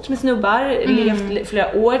ha bott med snubbar, levt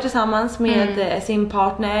flera år tillsammans med sin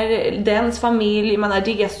partner, dens familj, man har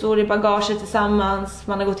resor i bagaget tillsammans,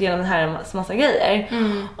 man har gått igenom den här massa grejer.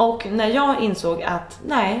 Och när jag insåg att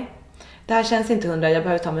nej, det här känns inte 100, jag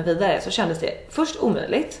behöver ta mig vidare, så kändes det först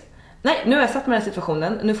omöjligt. Nej, nu har jag satt mig i den här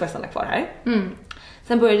situationen, nu får jag stanna kvar här.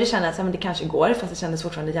 Sen började det kännas att det kanske går, fast det kändes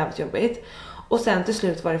fortfarande jävligt jobbigt. Och sen till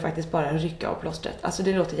slut var det faktiskt bara rycka av plåstret. Alltså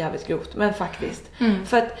det låter jävligt grovt, men faktiskt.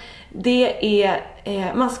 För att det är,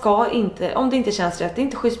 man ska inte, om det inte känns rätt, det är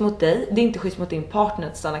inte schysst mot dig, det är inte schysst mot din partner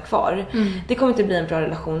att stanna kvar. Det kommer inte bli en bra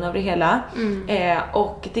relation av det hela.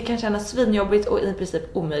 Och det kan kännas svinjobbigt och i princip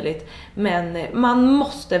omöjligt. Men man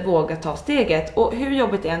måste våga ta steget. Och hur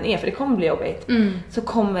jobbigt det än är, för det kommer bli jobbigt, så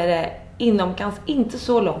kommer det inom ganska inte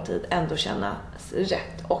så lång tid ändå kännas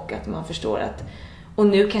rätt. Och att man förstår att, och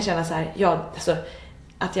nu kan jag känna så här,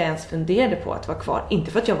 att jag ens funderade på att vara kvar.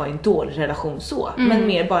 Inte för att jag var i en dålig relation så, men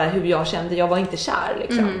mer bara hur jag kände. Jag var inte kär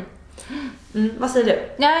liksom. Vad säger du?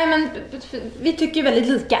 Nej, men vi tycker väldigt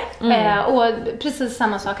lika. Och precis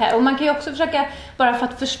samma sak här. Och man kan ju också försöka, bara för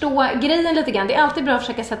att förstå grejen lite grann, det är alltid bra att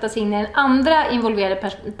försöka sätta sig in i den andra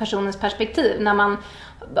involverade personens perspektiv när man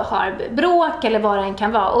har bråk eller vad det än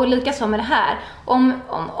kan vara. Och lika så med det här.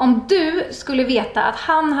 Om du skulle veta att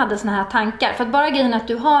han hade såna här tankar, för att bara grejen att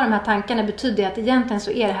du har de här tankarna betyder att egentligen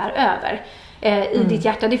så är det här över i ditt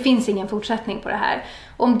hjärta. Det finns ingen fortsättning på det här.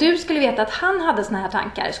 Om du skulle veta att han hade såna här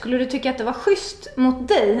tankar, skulle du tycka att det var schysst mot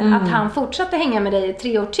dig att han fortsatte hänga med dig i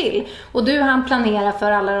 3 år till? Och han planerar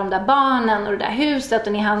för alla de där barnen och det där huset,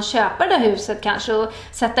 och ni hann köpa det där huset kanske och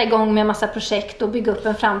sätta igång med en massa projekt och bygga upp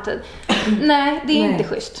en framtid. Nej, det är inte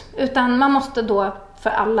schysst. Utan man måste då för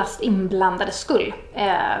allas inblandade skull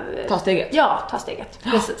ta steget. Ja, ta steget.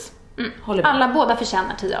 Precis. Alla båda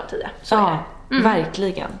förtjänar 10 av 10. Så är det.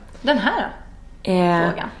 Verkligen. Den här då?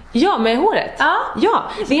 Frågan. Ja, med håret. Ja,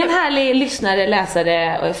 det är en härlig lyssnare,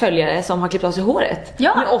 läsare och följare som har klippt av sig håret.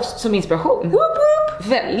 Med oss som inspiration. Woop woop.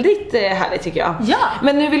 Väldigt härligt tycker jag. Ja.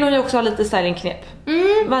 Men nu vill hon ju också ha lite stylingknep.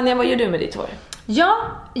 Vanja, vad gör du med ditt hår? Ja,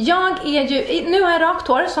 jag är ju... Nu har jag rakt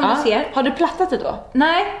hår som du ser. Har du plattat det då?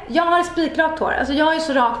 Nej, jag har spikrakt hår. Alltså jag har ju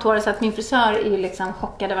så rakt hår så att min frisör är ju liksom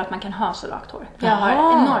chockad över att man kan ha så rakt hår. Jag har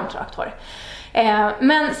enormt rakt hår.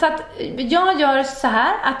 Men så att jag gör så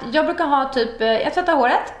här att jag brukar ha typ, jag tvättar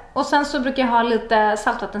håret och sen så brukar jag ha lite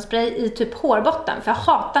saltvattenspray i typ hårbotten, för jag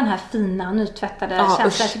hatar den här fina nytvättade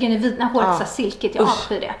känslan. Jag tycker när håret är så silkigt, jag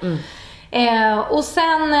avskyr det. Och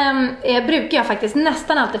sen brukar jag faktiskt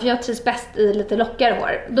nästan alltid, för jag trivs bäst i lite lockigare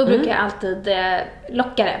hår, då brukar jag alltid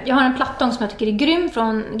locka det. Jag har en plattång som jag tycker är grym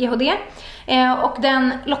från GHD. Och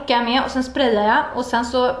den lockar jag med och sen sprayar jag. Och sen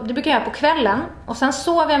så, det brukar jag göra på kvällen. Och sen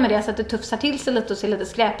sover jag med det så att det tufsar till sig lite och ser lite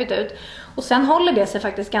skräpigt ut. Och sen håller det sig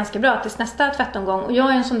faktiskt ganska bra tills nästa tvättomgång. Och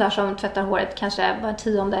jag är en sån där som tvättar håret kanske var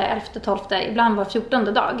 10:e, 11:e, 12:e, ibland var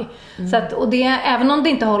 14:e dag. Så att, och det, även om det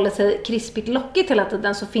inte håller sig krispigt lockigt hela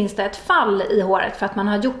tiden, så finns det ett fall i håret för att man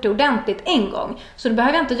har gjort det ordentligt en gång. Så då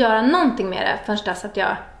behöver jag inte göra någonting med det förrän dess att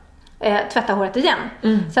jag tvätta håret igen.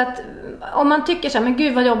 Så att om man tycker så här, men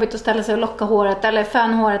gud vad jobbigt att ställa sig och locka håret eller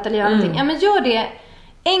fön håret eller göra någonting. Ja, men gör det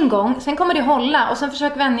en gång, sen kommer det hålla. Och sen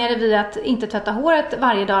försök vänja dig vid att inte tvätta håret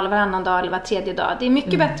varje dag eller varannan dag eller var 3:e dag. Det är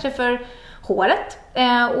mycket bättre för håret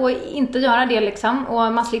och inte göra det liksom.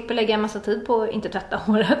 Och man slipper lägga en massa tid på att inte tvätta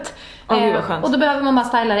håret. Och då behöver man bara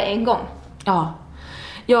styla det en gång. Ja.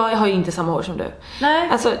 Jag har ju inte samma hår som du. Nej.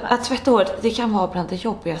 Alltså att tvätta håret, det kan vara bland det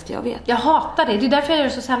jobbigaste jag vet. Jag hatar det, det är därför jag gör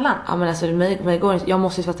det så sällan. Ja, men alltså jag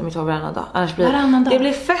måste tvätta mitt hår varannan dag. Annars det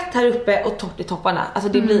blir fett här uppe och torrt i topparna. Alltså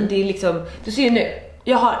det är liksom, du ser ju nu,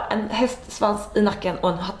 jag har en hästsvans i nacken och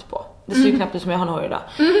en hatt på. Det ser ju knappt ut som jag har hår idag.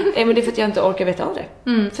 Men det är för att jag inte orkar veta av det.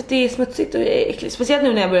 För att det är smutsigt och äckligt. Speciellt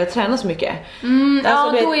nu när jag börjar träna så mycket.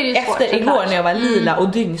 Alltså, då är det svårt. Efter igår när jag var lila och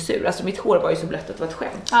dyngsur. Alltså mitt hår var ju så blött att det var ett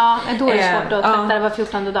skämt. Ja, då är det svårt att tvätta det var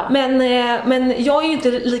 14:e dag. Men jag är ju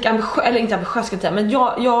inte lika ambitiös, eller inte ambitiös kan jag säga. Men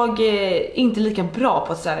jag är inte lika bra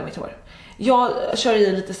på att styla mitt hår. Jag kör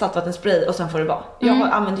i lite saltvattenspray och sen får det vara. Jag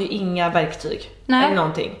använder ju inga verktyg. Nej. Eller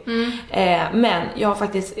någonting. Men jag har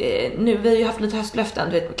faktiskt nu, vi har ju haft lite höstlöften,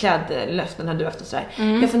 du vet, klädlöften har du haft och sådär.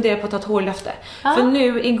 Jag funderar på att ta ett hårlöfte. För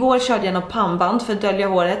nu, igår körde jag någon pannband för att dölja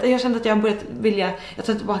håret. Jag kände att jag börjat jag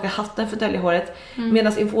tar tillbaka hatten för att dölja håret.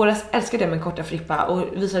 Medan i våras älskade jag min korta frippa och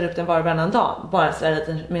visade upp den varannan dag. Bara sådär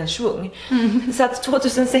lite med en svung. Så att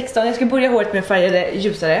 2016, jag ska börja håret med färgade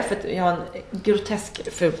ljusare. För att jag har en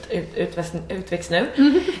grotesk fult utväxt nu.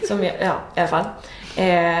 Som jag, i alla fall.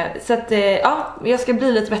 Så att jag ska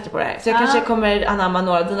bli lite bättre på det här. Så jag kanske kommer anamma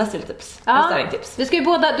några av dina stiltips. Vi ska ju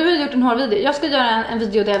båda, du har gjort en hårvideo. Jag ska göra en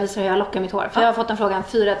video där jag visar hur jag lockar mitt hår. För jag har fått den frågan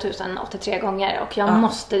 4083 gånger. Och jag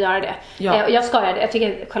måste göra det. Och jag ska göra det. Jag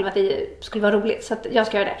tycker själv att det skulle vara roligt. Så att jag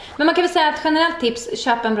ska göra det. Men man kan väl säga att generellt tips,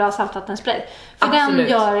 köp en bra saltvattenspray. För den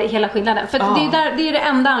gör hela skillnaden. För det är det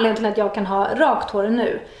enda anledningen till att jag kan ha rakt hår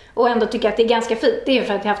nu. Och ändå tycker att det är ganska fint. Det är ju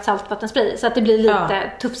för att jag har haft saltvattenspray. Så att det blir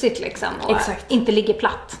lite tufsigt liksom. Och inte ligger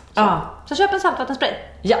platt. Så köp en saltvattenspray.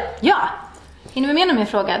 Ja. Hinner vi med någon mer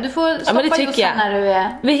fråga? Du får stoppa Jossan när du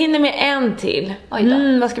är... Vi hinner med en till.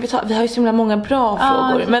 Vad ska vi ta? Vi har ju så himla många bra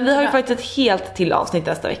frågor. Men vi har ju faktiskt ett helt till avsnitt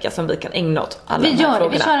nästa vecka som vi kan ägna åt alla de här frågorna.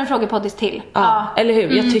 Vi kör en frågepoddis till. Eller hur?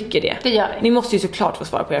 Jag tycker det. Det gör vi. Ni måste ju såklart få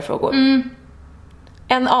svara på era frågor.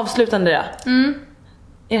 En avslutande då.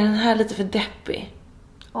 Är den här lite för deppig?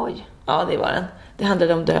 Oj. Ja, det var den. Det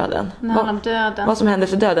handlade om döden. Vad som händer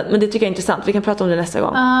för döden. Men det tycker jag är intressant. Vi kan prata om det nästa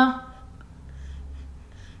gång.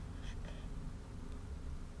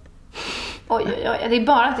 Oj. Det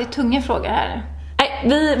är tunga frågor här. Nej,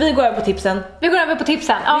 Vi går över på tipsen. Vi går över på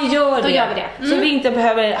tipsen. Ja, vi gör då det. gör vi det. Så vi inte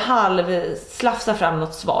behöver slafsa fram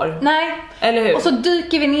något svar. Nej. Eller hur? Och så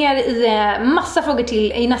dyker vi ner i massa frågor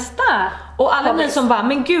till i nästa. Och alla ni som bara,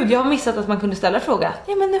 men gud, jag har missat att man kunde ställa fråga.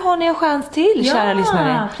 Ja, men nu har ni en chans till, kära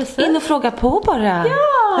lyssnare. Precis. In och fråga på bara.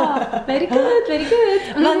 Ja, very good, very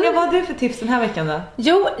good. Manga, vad har du för tips den här veckan då?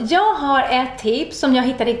 Jo, jag har ett tips som jag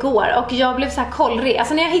hittade igår och jag blev så här kollrig.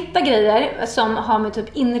 Alltså när jag hittar grejer som har med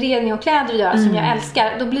typ inredning och kläder att göra som jag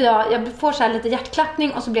älskar, då blir jag får så här lite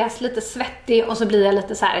hjärtklappning och så blir jag lite svettig och så blir jag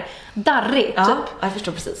lite så här darrig typ. Jag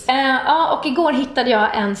förstår precis. Ja, och igår hittade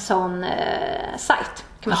jag en sån sajt.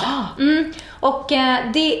 Kan man säga. Och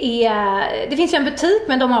det finns ju en butik,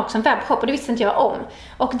 men de har också en webbshop och det visste inte jag om.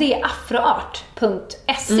 Och det är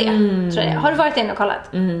afroart.se tror jag. Har du varit inne och kollat?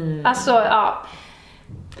 Alltså, ja.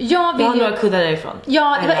 Jag vill har några kuddar därifrån.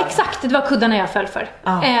 Ja, det var exakt, det var kuddarna jag föll för.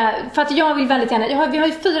 För att jag vill väldigt gärna, vi har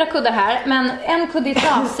ju 4 kuddar här, men en kudde är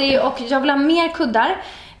trasig och jag vill ha mer kuddar.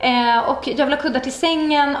 Och jag vill ha kuddar till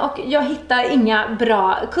sängen och jag hittar inga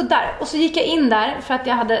bra kuddar. Och så gick jag in där för att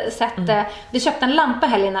jag hade sett, vi köpte en lampa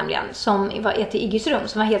helgen nämligen som är till Iggys rum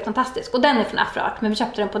som var helt fantastisk. Och den är från Afroart, men vi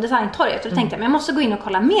köpte den på Designtorget och då tänkte jag, men jag måste gå in och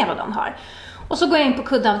kolla mer vad de har. Och så går jag in på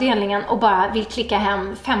kuddavdelningen och bara vill klicka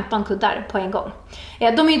hem 15 kuddar på en gång.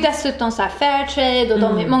 De är ju dessutom så här fair trade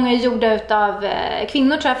och många är gjorda utav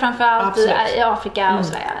kvinnor tror jag framförallt i Afrika och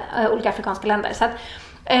sådär, olika afrikanska länder. Så att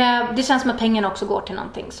det känns som att pengarna också går till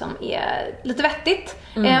någonting som är lite vettigt.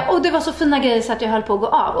 Och det var så fina grejer så att jag höll på att gå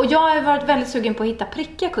av. Och jag har varit väldigt sugen på att hitta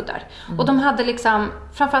prickiga kuddar. Och de hade liksom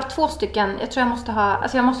framförallt 2 stycken. Jag tror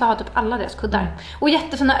jag måste ha typ alla deras kuddar. Och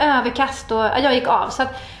jättefina överkast och jag gick av. Så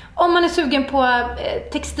att om man är sugen på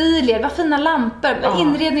textilier, vad fina lampor,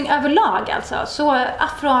 inredning överlag alltså. Så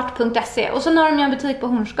afroart.se. Och så har de en butik på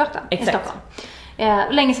Hornsgatan i Stockholm.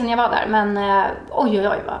 Länge sedan jag var där, men oj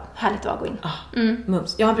vad härligt det var att gå in.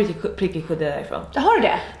 Mums. Jag har en prickig kudde därifrån. Har du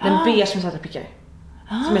det? Den beige med svarta prickar.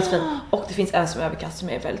 Som är fin. Och det finns en som är överkast som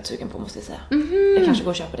jag är väldigt sugen på, måste jag säga. Jag kanske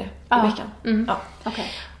går och köper det i veckan. Okay.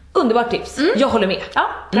 Underbart tips. Jag håller med. Ja,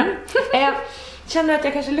 bra. Känner att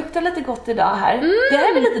jag kanske luktar lite gott idag här. Det här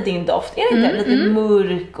är väl lite din doft, är det inte? Lite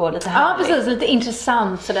mörk och lite härligt. Ja, precis. Lite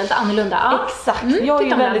intressant, så det är lite annorlunda. Ja. Exakt. Jag är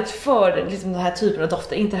ju väldigt för liksom, den här typen av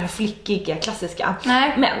dofter. Inte det här flickiga, klassiska.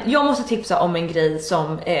 Nej. Men jag måste tipsa om en grej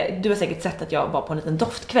som du har säkert sett att jag var på en liten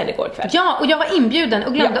doftkväll igår kväll. Ja, och jag var inbjuden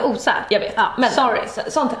och glömde osa. Jag vet. Ja, men sorry.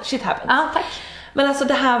 Sånt shit happens. Ja, tack. Men alltså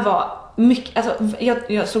det här var mycket, alltså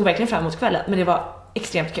jag såg verkligen fram emot kvällen, men det var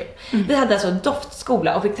extremt kul. Vi hade alltså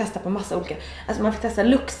doftskola och fick testa på massa olika, alltså man fick testa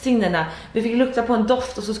luktsinnena. Vi fick lukta på en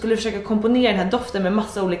doft och så skulle vi försöka komponera den här doften med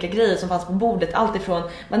massa olika grejer som fanns på bordet. Allt ifrån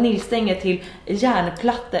vaniljstänger till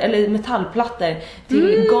järnplattor eller metallplattor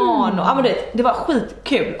till garn och men det var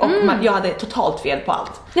skitkul och jag hade totalt fel på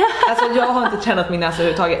allt. Alltså jag har inte tränat min näsa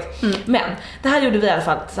överhuvudtaget. Men det här gjorde vi i alla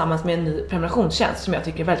fall tillsammans med en ny prenumerationstjänst som jag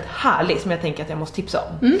tycker är väldigt härlig, som jag tänker att jag måste tipsa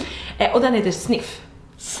om. Och den heter Sniff.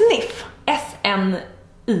 Sniff?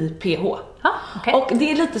 SNIPH. Okay. Och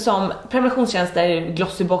det är lite som prenumerationstjänster,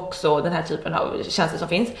 Glossybox och den här typen av tjänster som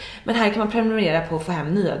finns. Men här kan man prenumerera på att få hem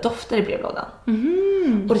nya dofter i brevlådan.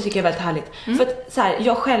 Och det tycker jag är väldigt härligt. För att så här,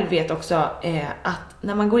 jag själv vet också att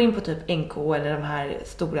när man går in på typ NK eller de här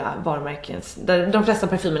stora varumärken där de flesta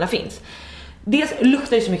parfymerna finns, dels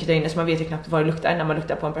luktar det så mycket där inne så man vet ju knappt vad det luktar när man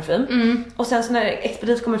luktar på en parfym. Och sen så när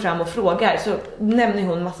expedit kommer fram och frågar så nämner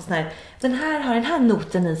hon massa sån här, den här har den här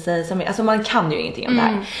noten i sig som är, alltså man kan ju ingenting om det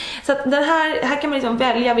här. Så att den här kan man liksom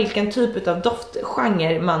välja vilken typ av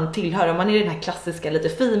doftgenre man tillhör. Om man är den här klassiska lite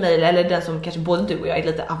female eller den som kanske både du och jag är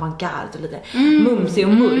lite avantgarde och lite mumsig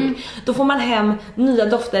och mörk. Då får man hem nya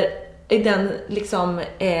dofter i den liksom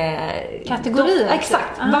kategorin.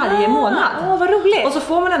 Exakt, varje månad. Vad roligt. Och så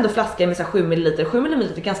får man ändå flaskor med så 7 ml. 7 ml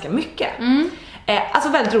är ganska mycket. Alltså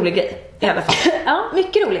väldigt rolig grej i alla fall. Ja,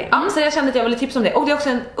 mycket rolig. Så jag kände att jag ville tipsa om det. Och det är också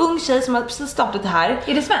en ung tjej som har precis startat det här.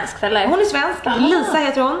 Är det svenskt eller? Hon är svensk. Lisa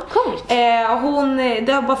heter hon. Coolt.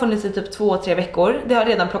 Det har bara funnits i typ 2-3 veckor. Det har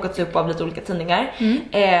redan plockats upp av lite olika tidningar.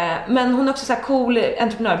 Men hon är också så här cool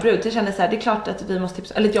entreprenörbrud. Jag känner så här, det är klart att vi måste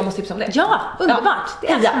tipsa, eller jag måste tipsa om det. Ja, underbart. Det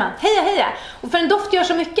älskar man. Heja. Och för en doft gör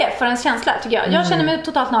så mycket för en känsla tycker jag. Jag känner mig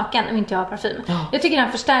totalt naken om inte jag har parfym. Jag tycker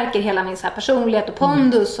den förstärker hela min så här personlighet och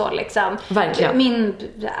pondus och liksom min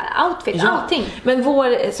outfit, allting. Men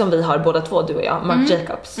vår som vi har båda två, du och jag, Marc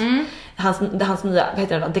Jacobs. Hans nya, vad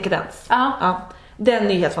heter den då? Decadence. Ja. Den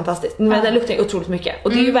är ju helt fantastisk. Men den luktar otroligt mycket.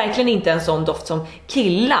 Och det är ju verkligen inte en sån doft som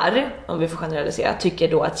killar, om vi får generalisera, tycker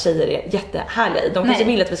då att tjejer är jättehärliga. De kanske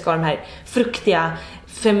vill att vi ska ha de här fruktiga,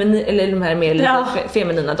 eller de här mer lite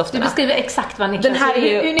feminina dofterna. Du beskriver exakt vad Niklas, den här är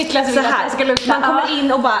ju hur Niklas vill att den ska lukta. Man kommer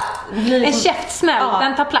in och bara blir liksom, en käftsmäll,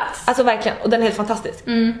 den tar plats. Alltså verkligen, och den är helt fantastisk.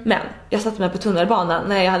 Men jag satte mig på tunnelbanan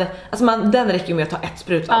när jag hade, alltså den räcker ju med att ta ett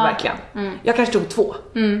sprut av verkligen. Jag kanske tog 2,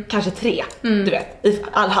 kanske 3, du vet, i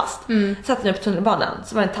all hast. Satte mig på tunnelbanan,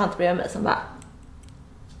 så var en tant bredvid mig som bara,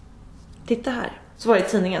 titta här. Så var det i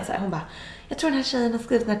tidningen så här, hon bara, jag tror den här tjejen har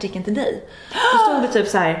skrivit en artikel till dig. Då stod det typ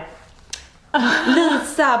så här,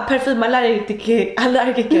 Lisa, parfymallergiker,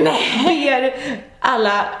 ber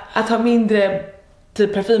alla att ha mindre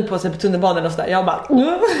typ parfym på sig på tunnelbanan och sådär. Jag bara,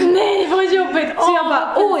 nej vad jobbigt. Så jag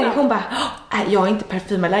bara, oj, hon bara, jag är inte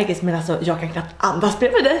parfymallergisk, men alltså jag kan knappt andas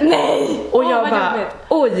bredvid dig. Nej. Och jag bara,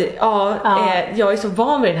 oj, jag är så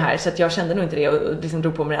van vid den här så att jag kände nog inte det och liksom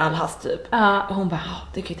drog på mig all hast typ. Och hon bara,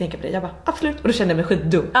 du kan ju tänka på det. Jag bara, absolut. Och då kände jag mig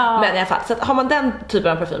skitdum. Men i alla fall, så att har man den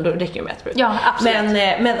typen av parfym, då räcker ju med ett sprut. Ja, absolut.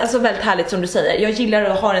 Men alltså väldigt härligt som du säger. Jag gillar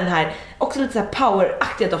att ha den här också lite så här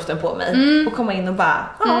power-aktiga doften på mig och komma in och bara,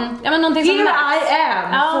 ja men någonting som here I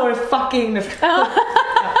am for fucking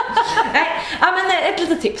ja men ett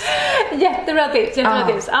litet tips. Jättebra tips.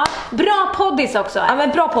 Bra poddis också. Ja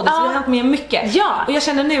men bra poddis, vi har haft med mycket. Ja. Och jag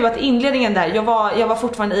känner nu att inledningen där, jag var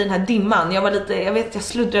fortfarande i den här dimman. Jag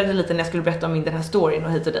sluddrade lite när jag skulle berätta om den här storyn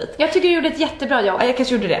och hit och dit. Jag tycker du gjorde ett jättebra jobb. Ja, jag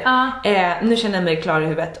kanske gjorde det. Nu känner jag mig klar i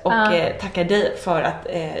huvudet och tackar dig för att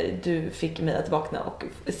du fick mig att vakna och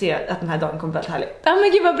se att den här dagen kommer väldigt härlig. Ja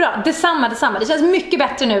men gud vad bra. Detsamma. Det känns mycket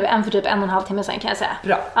bättre nu än för typ 1,5 timme sedan kan jag säga.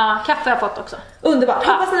 Bra. Ja, kaffe har jag fått också. Underbart.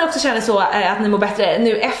 Hoppas ni också känner så att ni mår bättre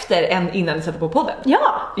nu efter än innan ni sätter på podden.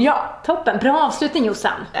 Ja. Toppen. Bra avslutning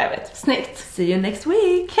Jossan. Jag vet. Snyggt. See you next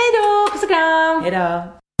week. Hej då. Puss och kram. Hej då.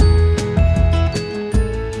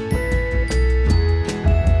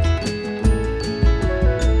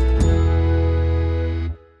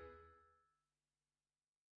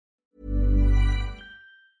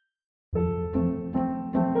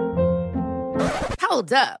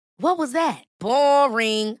 Hold up. What was that?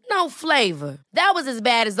 Boring. No flavor. That was as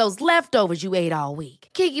bad as those leftovers you ate all week.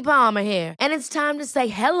 Keke Palmer here, and it's time to say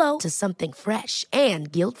hello to something fresh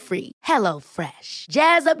and guilt-free. Hello Fresh.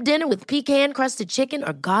 Jazz up dinner with pecan-crusted chicken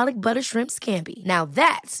or garlic butter shrimp scampi. Now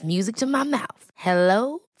that's music to my mouth.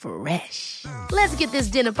 Hello Fresh. Let's get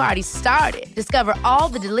this dinner party started. Discover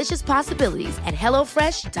all the delicious possibilities at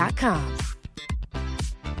hellofresh.com.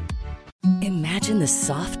 Imagine the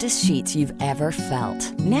softest sheets you've ever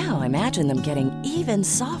felt. Now imagine them getting even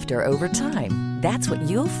softer over time. That's what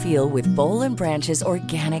you'll feel with Boll & Branch's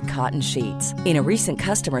organic cotton sheets. In a recent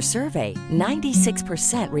customer survey,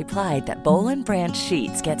 96% replied that Boll & Branch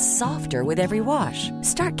sheets get softer with every wash.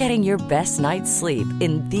 Start getting your best night's sleep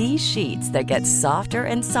in these sheets that get softer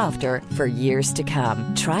and softer for years to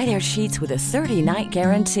come. Try their sheets with a 30-night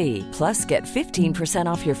guarantee. Plus, get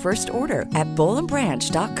 15% off your first order at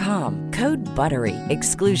bollandbranch.com. Code BUTTERY.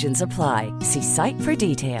 Exclusions apply. See site for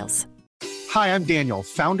details. Hi, I'm Daniel,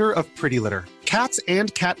 founder of Pretty Litter. Cats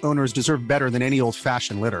and cat owners deserve better than any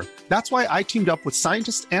old-fashioned litter. That's why I teamed up with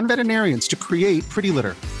scientists and veterinarians to create Pretty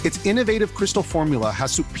Litter. Its innovative crystal formula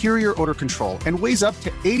has superior odor control and weighs up to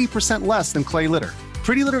 80% less than clay litter.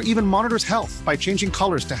 Pretty Litter even monitors health by changing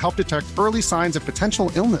colors to help detect early signs of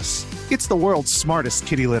potential illness. It's the world's smartest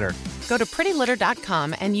kitty litter. Go to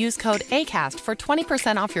prettylitter.com and use code ACAST for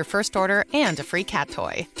 20% off your first order and a free cat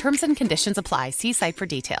toy. Terms and conditions apply. See site for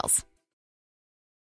details.